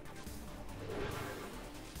do it.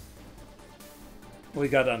 We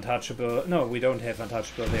got untouchable. No, we don't have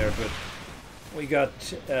untouchable there, but we got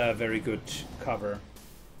very good cover.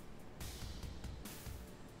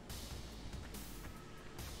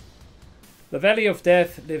 The Valley of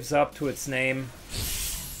Death lives up to its name,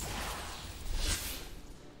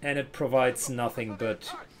 and it provides nothing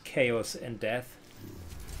but chaos and death.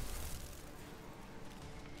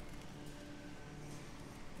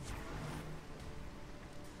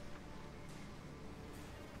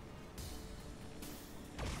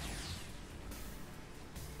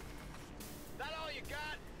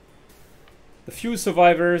 The few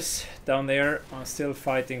survivors down there are still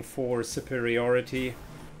fighting for superiority.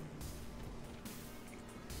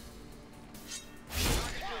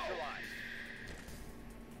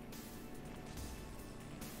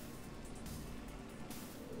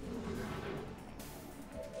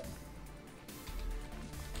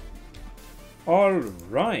 All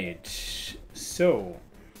right, so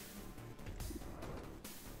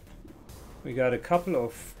we got a couple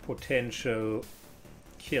of potential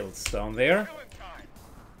kills down there.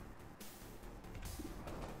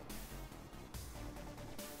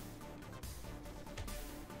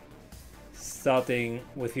 Starting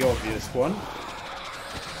with the obvious one.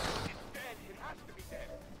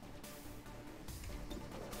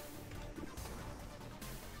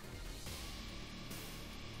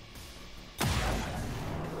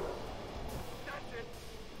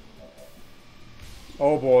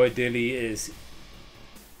 Oh boy, Dilly is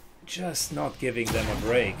just not giving them a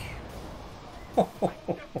break.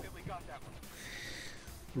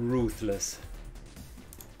 Ruthless.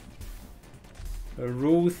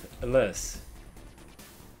 Ruthless.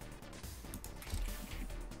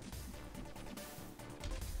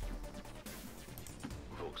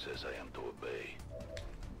 Vogue says I am to obey.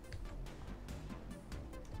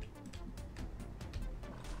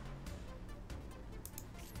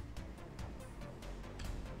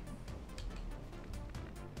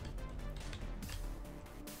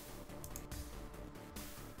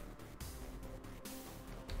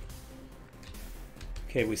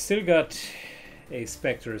 Okay, we still got a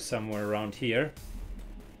Spectre somewhere around here.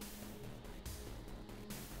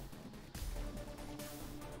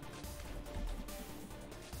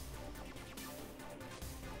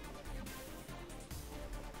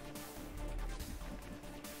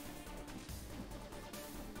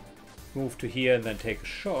 Move to here and then take a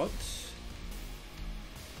shot.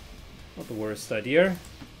 Not the worst idea.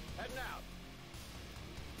 Heading out.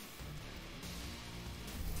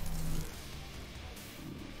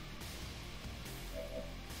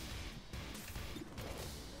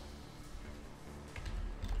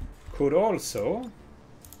 Could also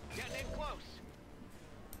Getting in close.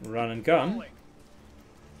 run and gun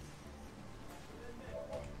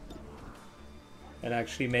and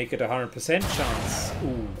actually make it 100% chance.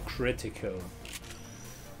 Ooh, critical.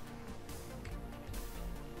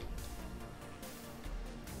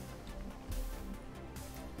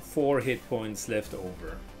 Four hit points left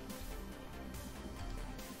over.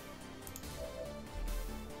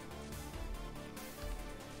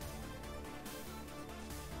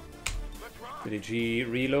 Billy G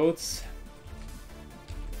reloads.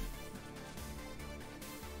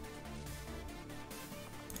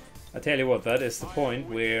 I tell you what, that is the point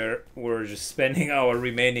where we're just spending our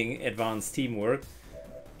remaining advanced teamwork.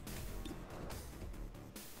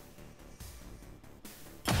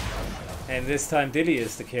 And this time Dilly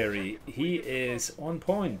is the carry. He is on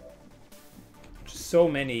point. So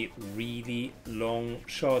many really long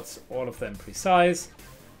shots, all of them precise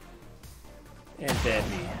and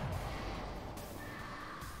deadly.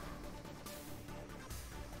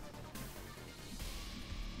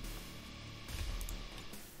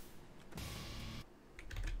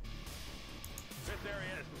 This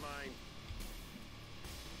area is mine.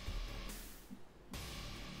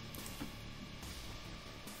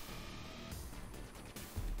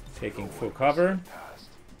 Taking full cover.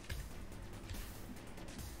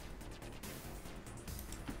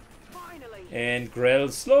 Finally. And Grell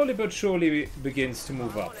slowly but surely begins to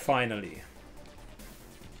move up, finally.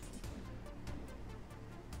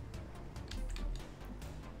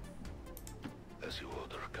 As you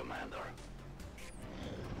order, Commander.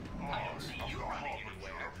 I am the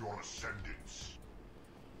harbinger of your ascendance.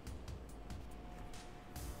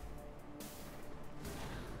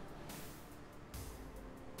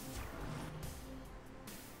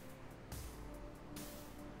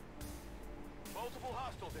 Multiple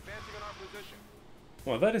hostiles advancing on our position.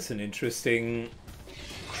 Well, that is an interesting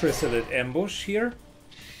chrysalid ambush here.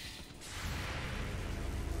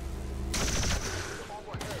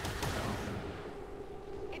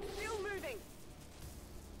 It's still moving.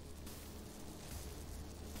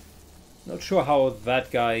 Not sure how that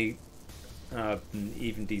guy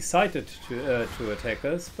even decided to attack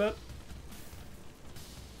us, but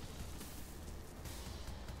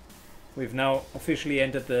we've now officially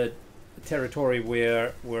entered the territory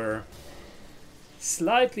where we're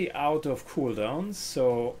slightly out of cooldowns,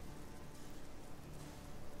 so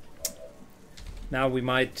now we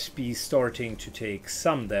might be starting to take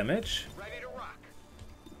some damage. Ready to rock.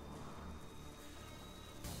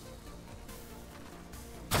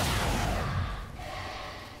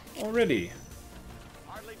 Already.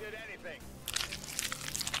 Hardly did anything.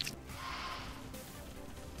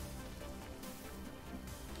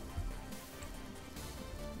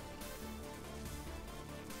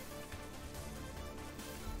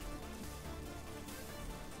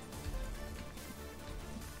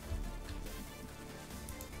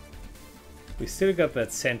 We still got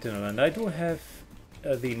that sentinel, and I do have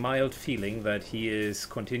the mild feeling that he is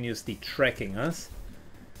continuously tracking us.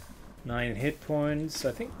 9 hit points.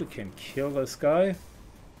 I think we can kill this guy.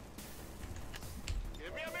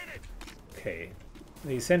 Give me a minute. Okay.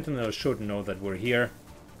 The sentinel should know that we're here.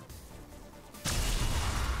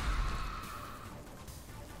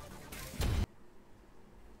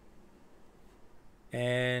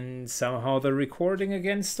 And somehow the recording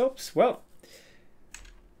again stops. Well,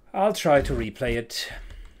 I'll try to replay it.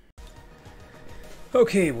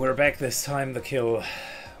 Okay, we're back this time. The kill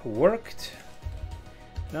worked.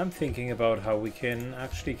 And I'm thinking about how we can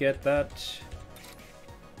actually get that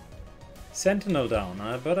sentinel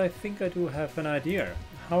down, but I think I do have an idea.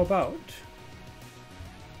 How about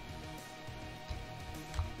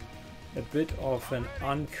a bit of an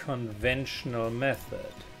unconventional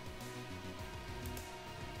method?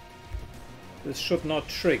 This should not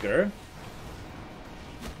trigger.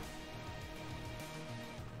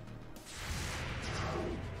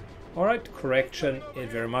 Alright, correction, it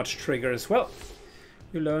very much triggers. Well,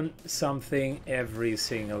 you learn something every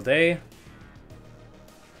single day.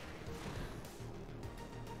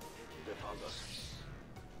 They found us.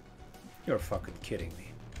 You're fucking kidding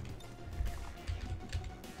me.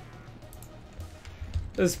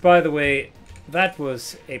 This, by the way, that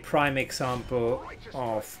was a prime example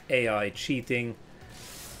of AI cheating.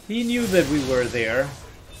 He knew that we were there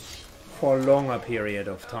for a longer period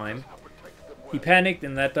of time. He panicked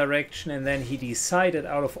in that direction, and then he decided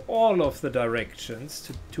out of all of the directions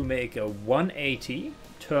to make a 180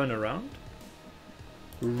 turnaround,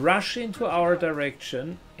 rush into our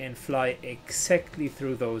direction, and fly exactly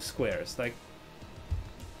through those squares. Like,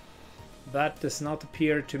 that does not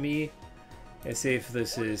appear to me as if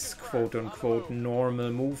this is quote-unquote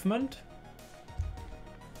normal movement.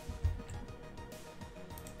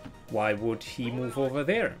 Why would he move over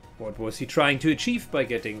there? What was he trying to achieve by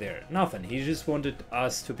getting there? Nothing. He just wanted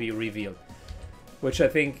us to be revealed, which I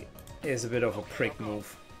think is a bit of a prick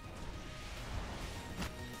move.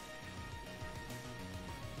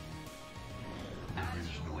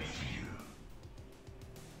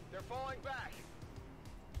 They're falling back.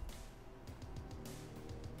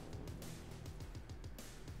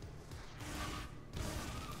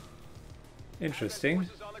 Interesting.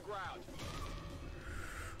 Forces on the ground.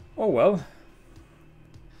 Oh well.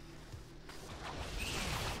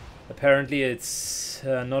 Apparently it's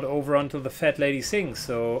not over until the fat lady sings,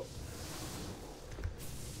 so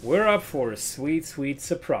we're up for a sweet, sweet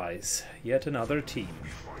surprise. Yet another team.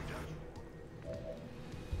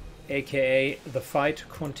 AKA the fight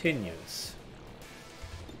continues.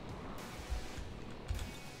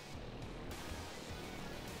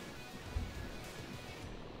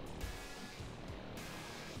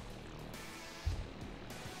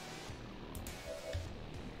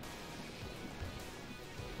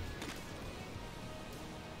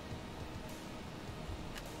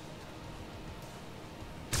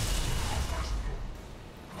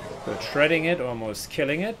 We're shredding it, almost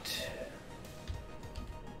killing it.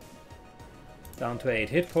 Down to 8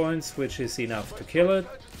 hit points, which is enough to kill it.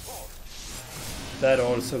 That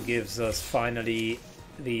also gives us finally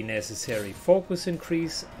the necessary focus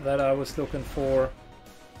increase that I was looking for.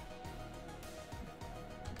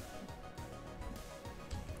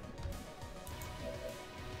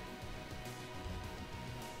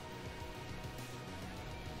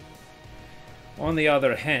 On the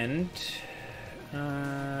other hand,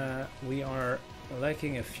 we are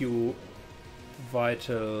lacking a few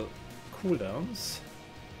vital cooldowns.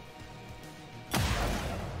 That's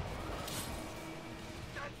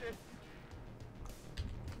it.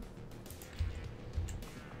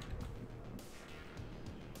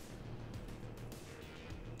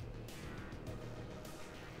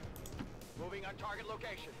 Moving on target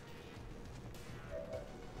location.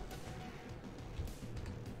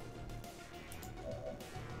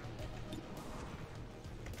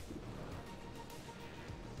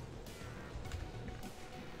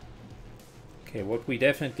 Okay, what we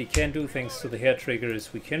definitely can do thanks to the hair trigger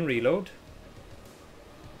is we can reload.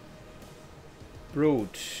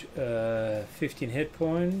 Brute, 15 hit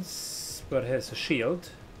points, but has a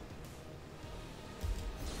shield.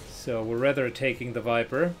 So we're rather taking the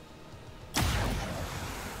Viper. I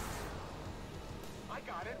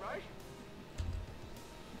got it, right?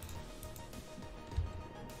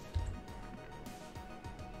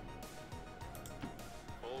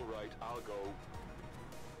 All right, I'll go.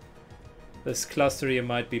 This cluster here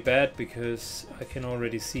might be bad because I can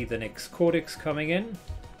already see the next codex coming in.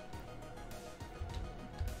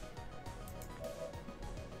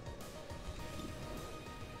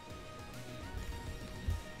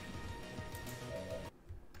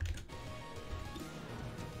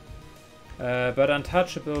 But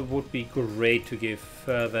Untouchable would be great to give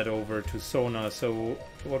that over to Sona. So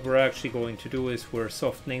what we're actually going to do is we're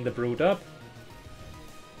softening the Brood up.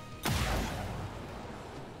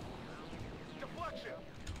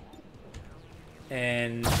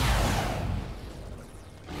 And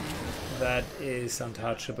that is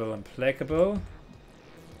Untouchable and Placable.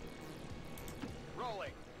 Rolling.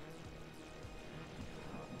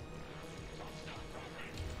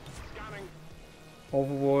 Scanning.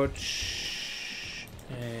 Overwatch.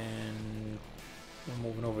 And we're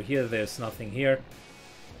moving over here. There's nothing here.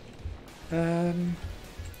 8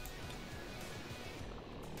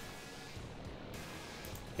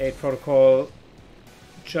 protocol.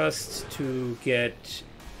 Just to get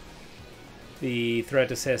the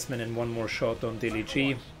threat assessment and one more shot on Dilly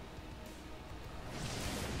G.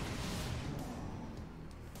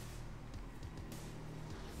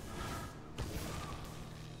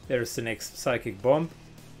 There's the next psychic bomb.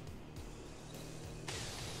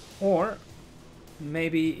 Or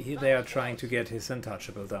maybe they are trying to get his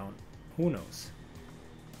Untouchable down. Who knows?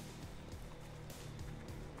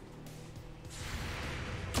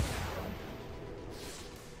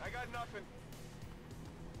 Nothing.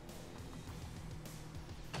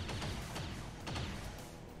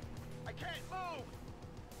 I can't move.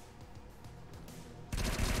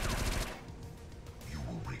 You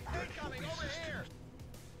will regret your Coming over resistance. here.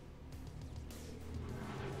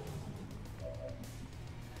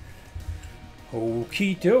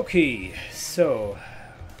 Okie dokie. So,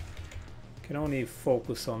 can only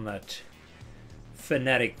focus on that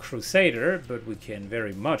fanatic crusader, but we can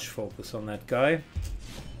very much focus on that guy. I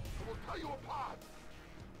will tear you apart.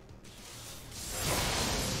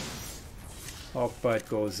 Hawkbite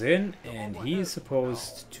goes in, and he is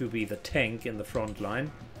supposed to be the tank in the front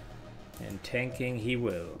line. And tanking he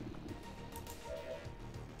will.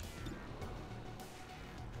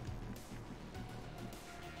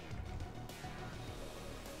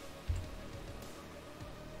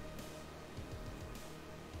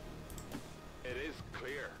 It is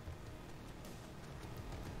clear.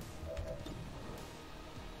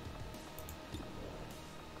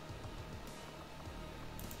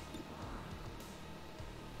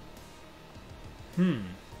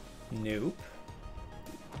 Nope.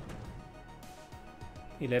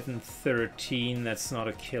 11-13, that's not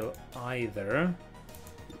a kill either.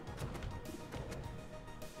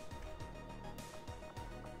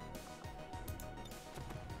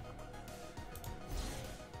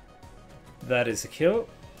 That is a kill.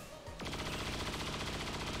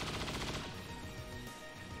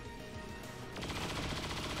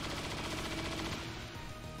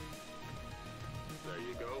 There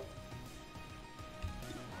you go.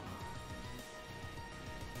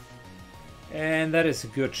 And that is a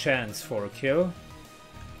good chance for a kill.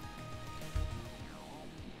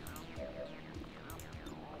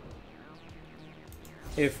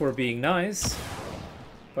 If we're being nice,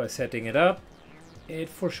 by setting it up, it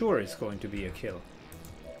for sure is going to be a kill.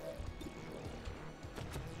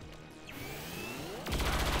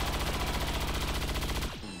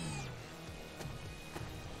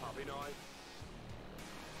 Poppy noise.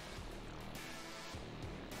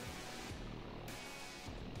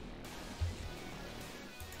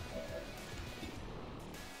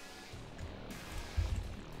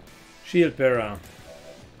 Shield bearer.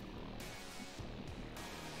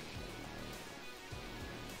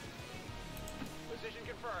 Position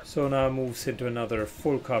confirmed. So now moves into another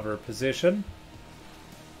full cover position.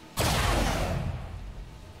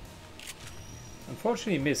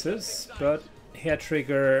 Unfortunately misses, but hair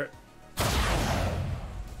trigger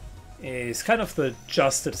is kind of the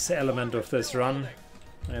justice element of this run.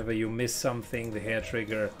 Whenever you miss something, the hair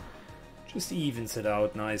trigger just evens it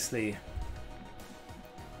out nicely.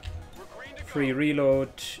 We're green to go. Free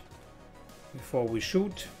reload before we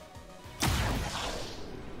shoot. It's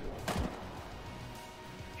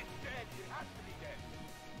dead. It has to be dead.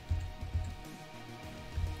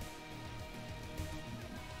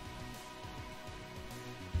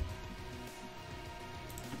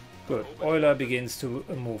 Good. Euler begins to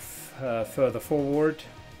move further forward.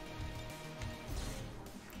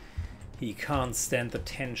 He can't stand the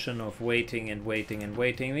tension of waiting and waiting and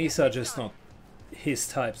waiting. These are just not his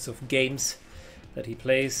types of games that he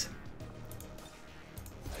plays.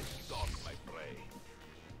 I stalk my prey.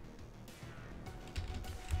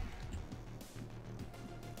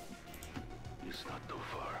 It's not too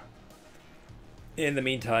far. In the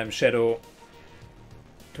meantime, Shadow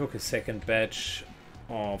took a second batch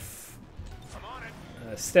of I'm on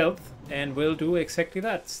it. stealth and will do exactly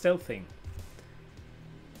that, stealthing.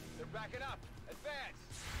 They're backing up.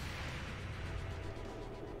 Advance.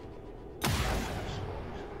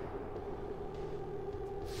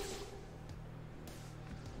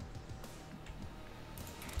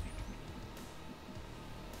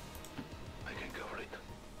 I can cover it.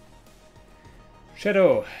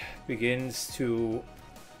 Shadow begins to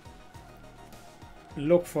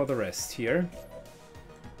look for the rest here.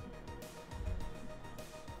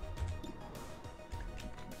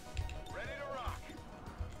 Ready to rock.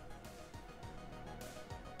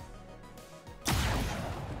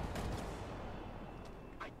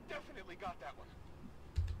 I definitely got that one.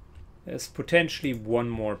 There's potentially one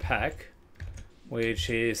more pack, which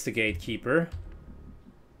is the Gatekeeper.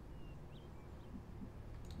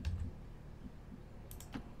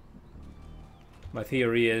 My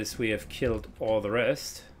theory is we have killed all the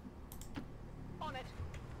rest. On it.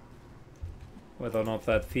 Whether or not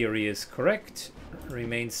that theory is correct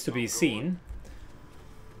remains to be seen.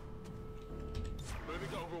 Moving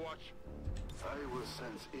to Overwatch. I will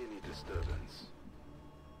sense any disturbance.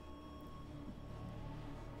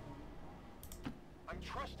 I'm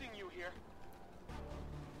trusting you here.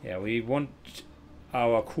 Yeah, we want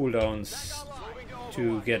our cooldowns Moving to Overwatch.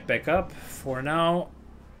 to get back up. For now,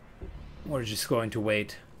 we're just going to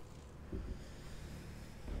wait.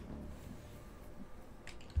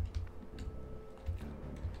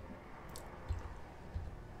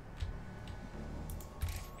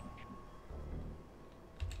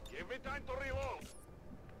 Give me time to reload.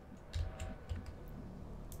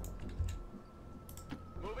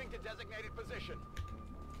 Moving to designated designated position.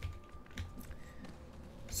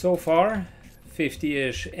 So far,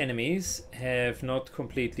 50-ish enemies have not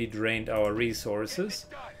completely drained our resources,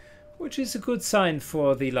 which is a good sign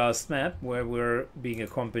for the last map, where we're being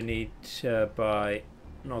accompanied by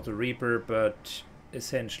not a Reaper, but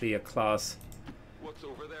essentially a class What's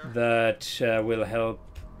over there? that will help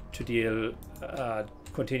to deal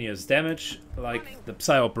continuous damage, like the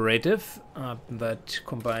Psy Operative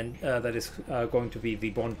that is going to be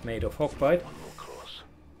the bondmate of Hawkbite.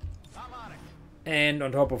 I'm on it. And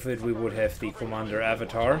on top of it, we would have the Commander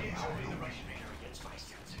Avatar.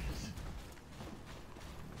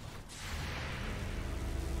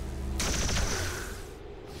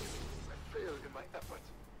 Failed in my effort.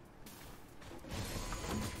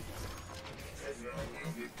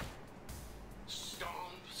 Stomp,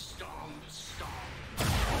 stomp, stomp.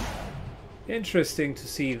 Interesting to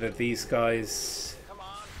see that these guys Come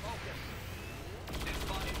on,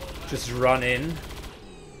 focus. just run in.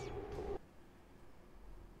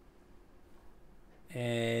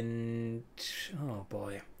 And oh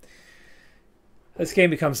boy, this game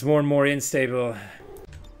becomes more and more unstable.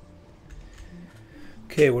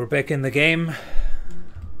 Okay, we're back in the game,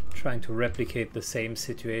 trying to replicate the same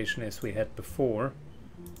situation as we had before,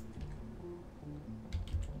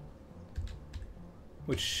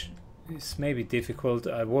 which is maybe difficult.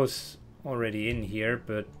 I was already in here,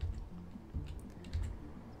 but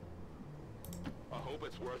I hope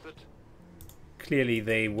it's worth it. clearly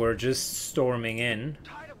they were just storming in.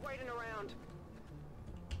 Tired of waiting around.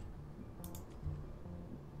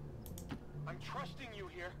 I'm trusting you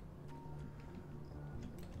here.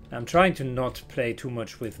 I'm trying to not play too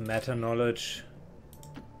much with meta knowledge,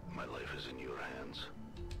 My life is in your hands.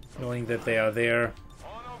 knowing that they are there.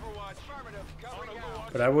 On Overwatch. Affirmative. Covering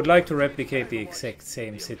out. But I would like to replicate the exact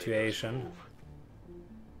same situation.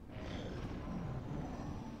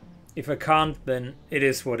 If I can't, then it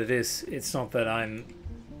is what it is. It's not that I'm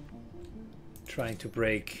trying to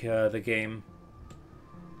break the game.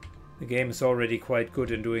 The game is already quite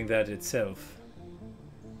good in doing that itself.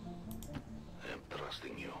 I am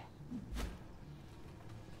trusting you.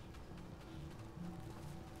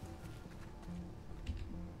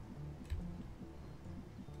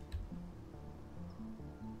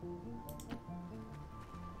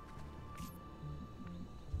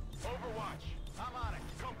 Overwatch. I'm on it.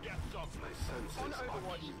 Come get some. My senses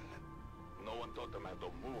are keen. No one taught the man to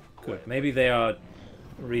move quick. Good. Maybe they are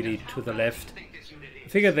really to the left. I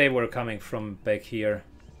figured they were coming from back here.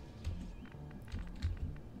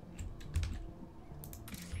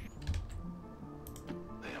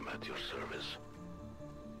 I am at your service.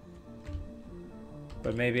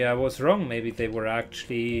 But maybe I was wrong. Maybe they were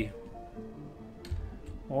actually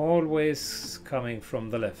always coming from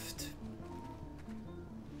the left.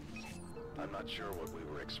 I'm not sure what we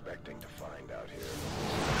were expecting to find out here.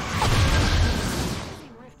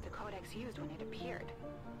 Same rift the Codex used when it appeared.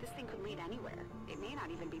 This thing could lead anywhere. It may not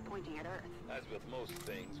even be pointing at Earth. As with most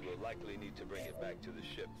things, we'll likely need to bring it back to the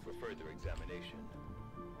ship for further examination.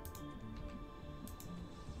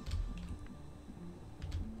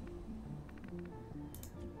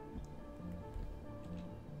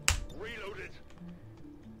 Reloaded.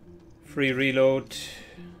 Free reload.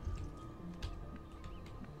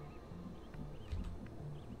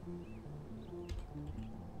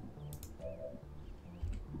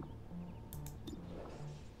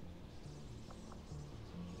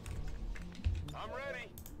 I'm ready.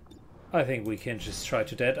 I think we can just try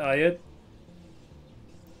to dead-eye it.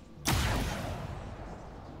 Not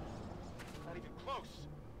even close.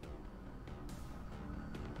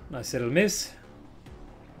 Nice little miss.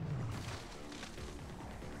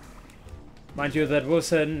 Mind you, that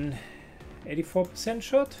was an 84%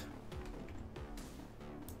 shot.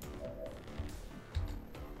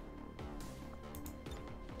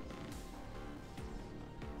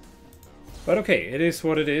 But okay, it is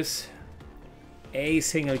what it is. A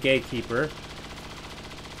single gatekeeper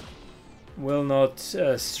will not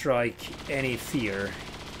strike any fear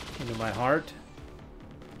into my heart.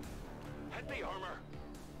 Head the armor.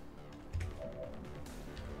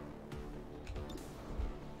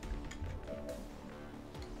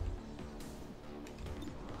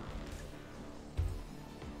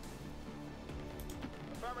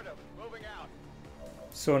 Affirmative. Moving out.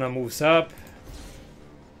 Sona moves up.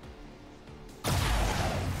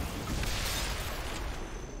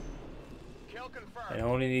 Kill confirmed. And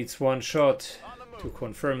only needs one shot to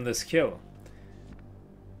confirm this kill.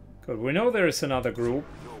 Good, we know there is another group.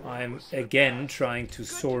 I'm again trying to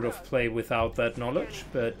sort of play without that knowledge,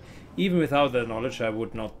 but even without that knowledge I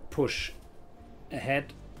would not push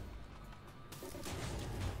ahead.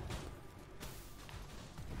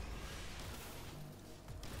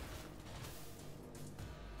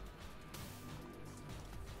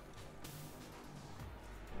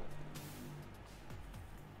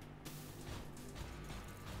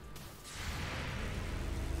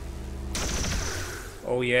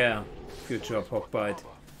 Oh yeah, good job, Hawkbite.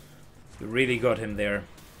 You really got him there.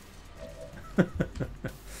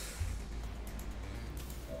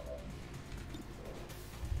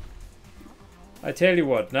 I tell you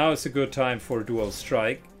what, now is a good time for dual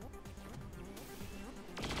strike.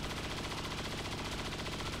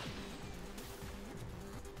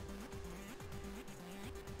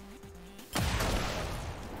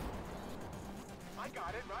 I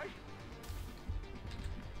got it, right?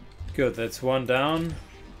 Good, that's one down.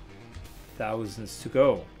 Thousands to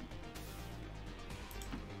go.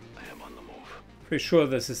 I am on the move. Pretty sure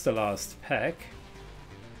this is the last pack.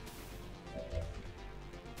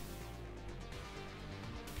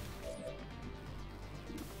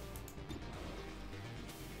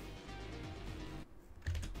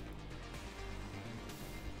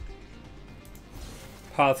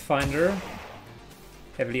 Pathfinder,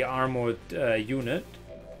 heavily armored unit.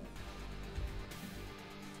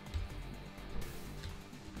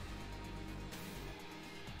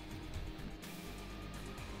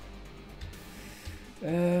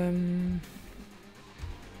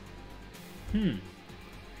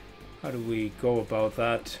 How do we go about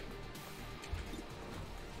that?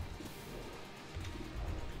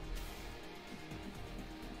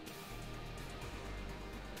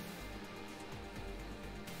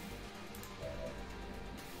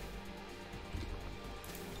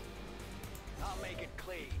 I'll make it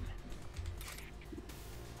clean.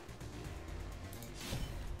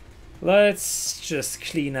 Let's just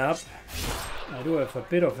clean up. I do have a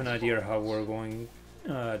bit of an idea how we're going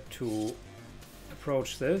to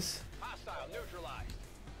approach this. Hostile neutralized.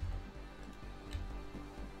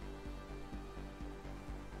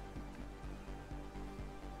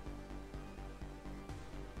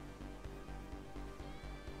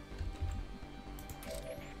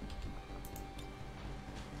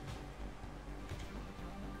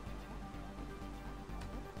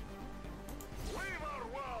 Leave our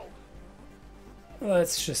world.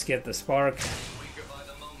 Let's just get the spark. Weaker by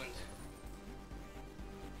the moment.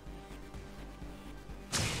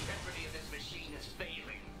 The integrity of this machine is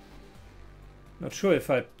failing. Not sure if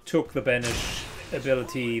I took the banish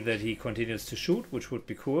ability that he continues to shoot, which would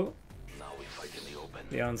be cool. Now we fight in the open.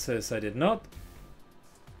 The answer is I did not.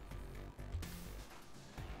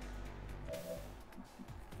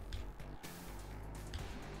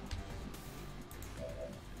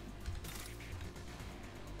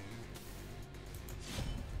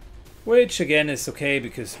 Which again is okay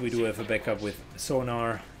because we do have a backup with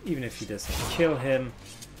sonar. Even if he doesn't kill him,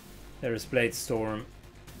 there is Blade Storm,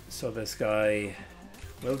 so this guy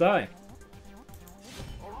will die.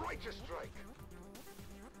 A righteous strike.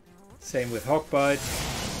 Same with Hawkbite.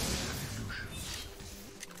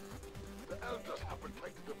 The elders have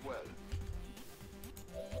protected it well.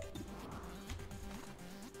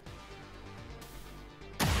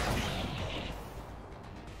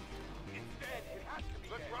 It's dead. It has to be.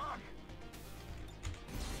 Let's rock.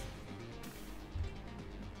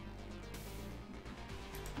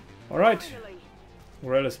 Alright,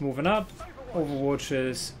 Morello's moving up,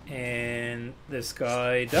 overwatches, and this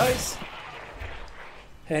guy dies.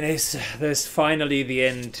 And there's finally the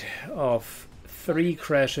end of 3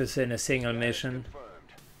 crashes in a single mission.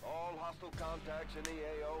 Confirmed. All hostile contacts in the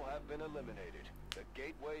AO have been eliminated. The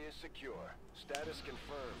gateway is secure. Status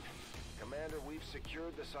confirmed. Commander, we've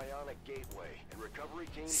secured the psionic gateway, and recovery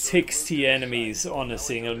teams... 60 enemies on a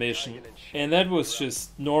single mission. And that was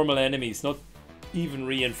just normal enemies, not even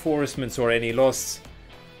reinforcements or any loss.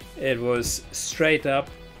 It was straight up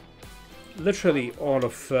literally all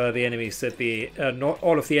of the enemies that not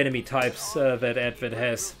all of the enemy types that Advent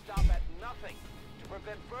has. Stop at nothing to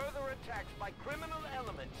prevent further attacks by criminal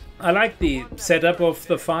elements. I like the setup of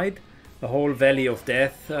the fight, the whole Valley of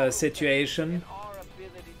Death situation. Our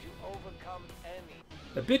ability to overcome any...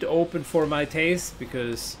 A bit open for my taste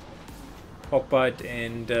because Hawkbite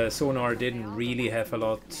and Sonar didn't really have a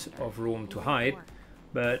lot of room to hide.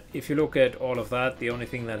 But if you look at all of that, the only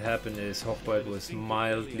thing that happened is Hawkbite was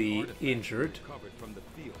mildly injured. Covered from the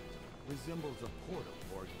field resembles a portal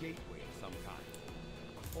or gateway of some kind.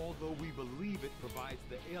 Although we believe it provides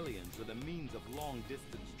the aliens with a means of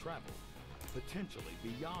long-distance travel, potentially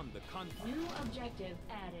beyond the confines. New objective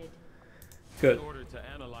added. Good. In order to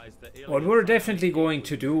analyze the alien What we're definitely going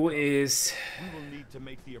to do is... we will need to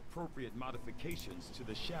make the appropriate modifications to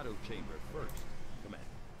the shadow chamber first, Commander.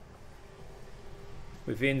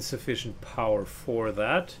 with insufficient power for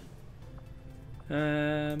that.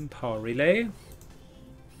 Power relay.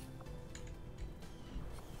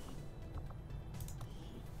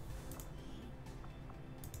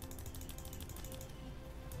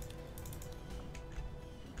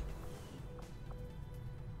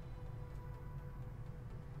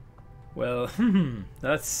 Well,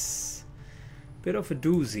 that's a bit of a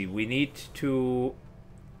doozy. We need to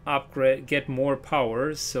upgrade, get more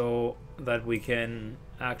power so that we can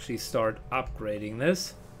actually start upgrading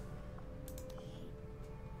this.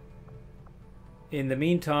 In the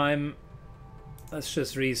meantime, let's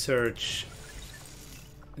just research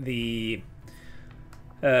the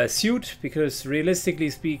suit, because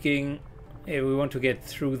realistically speaking, we want to get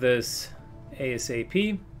through this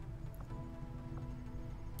ASAP.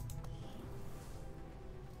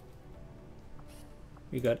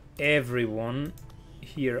 We got everyone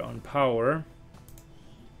here on power.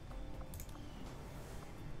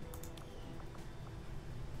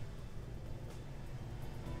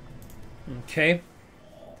 Okay.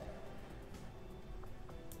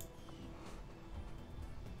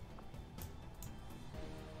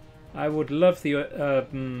 I would love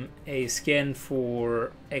the a scan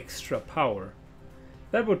for extra power.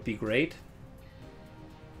 That would be great.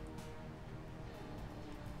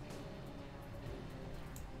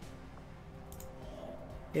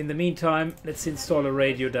 In the meantime, let's install a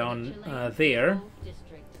radio down there,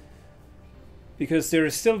 because there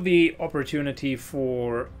is still the opportunity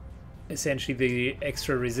for essentially the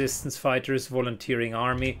extra resistance fighters, volunteering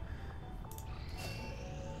army.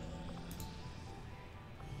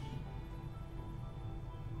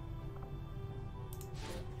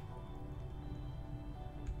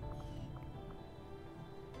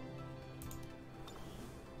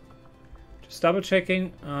 Just double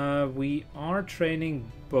checking, we are training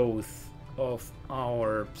both of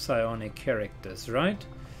our psionic characters, right?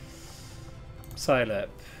 Scilab.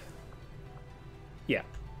 Yeah.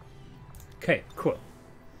 Okay, cool.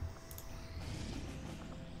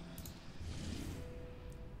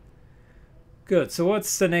 Good, so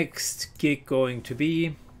what's the next gig going to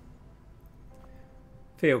be?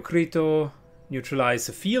 Theocrito, neutralize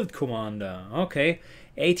the field commander. Okay,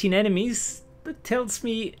 18 enemies. That tells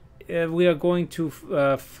me we are going to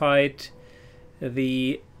fight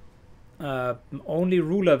the only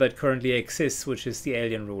ruler that currently exists, which is the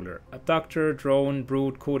alien ruler. Abductor, drone,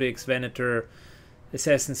 brute, codex, venator,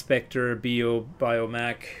 assassin, spectre,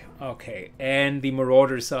 biomac. Okay, and the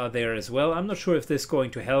marauders are there as well. I'm not sure if this is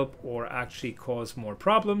going to help or actually cause more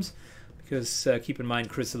problems, because keep in mind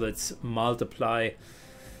chrysalids multiply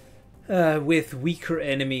with weaker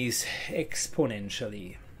enemies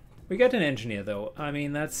exponentially. We get an engineer though. I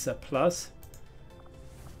mean, that's a plus.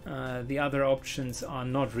 The other options are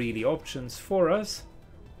not really options for us.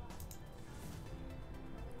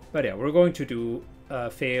 But yeah, we're going to do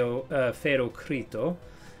Theocrito.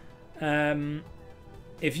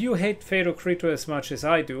 If you hate Theocrito as much as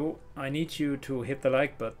I do, I need you to hit the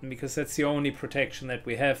like button, because that's the only protection that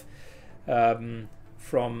we have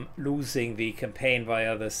from losing the campaign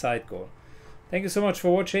via the side goal. Thank you so much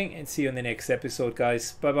for watching, and see you in the next episode,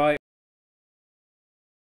 guys. Bye bye.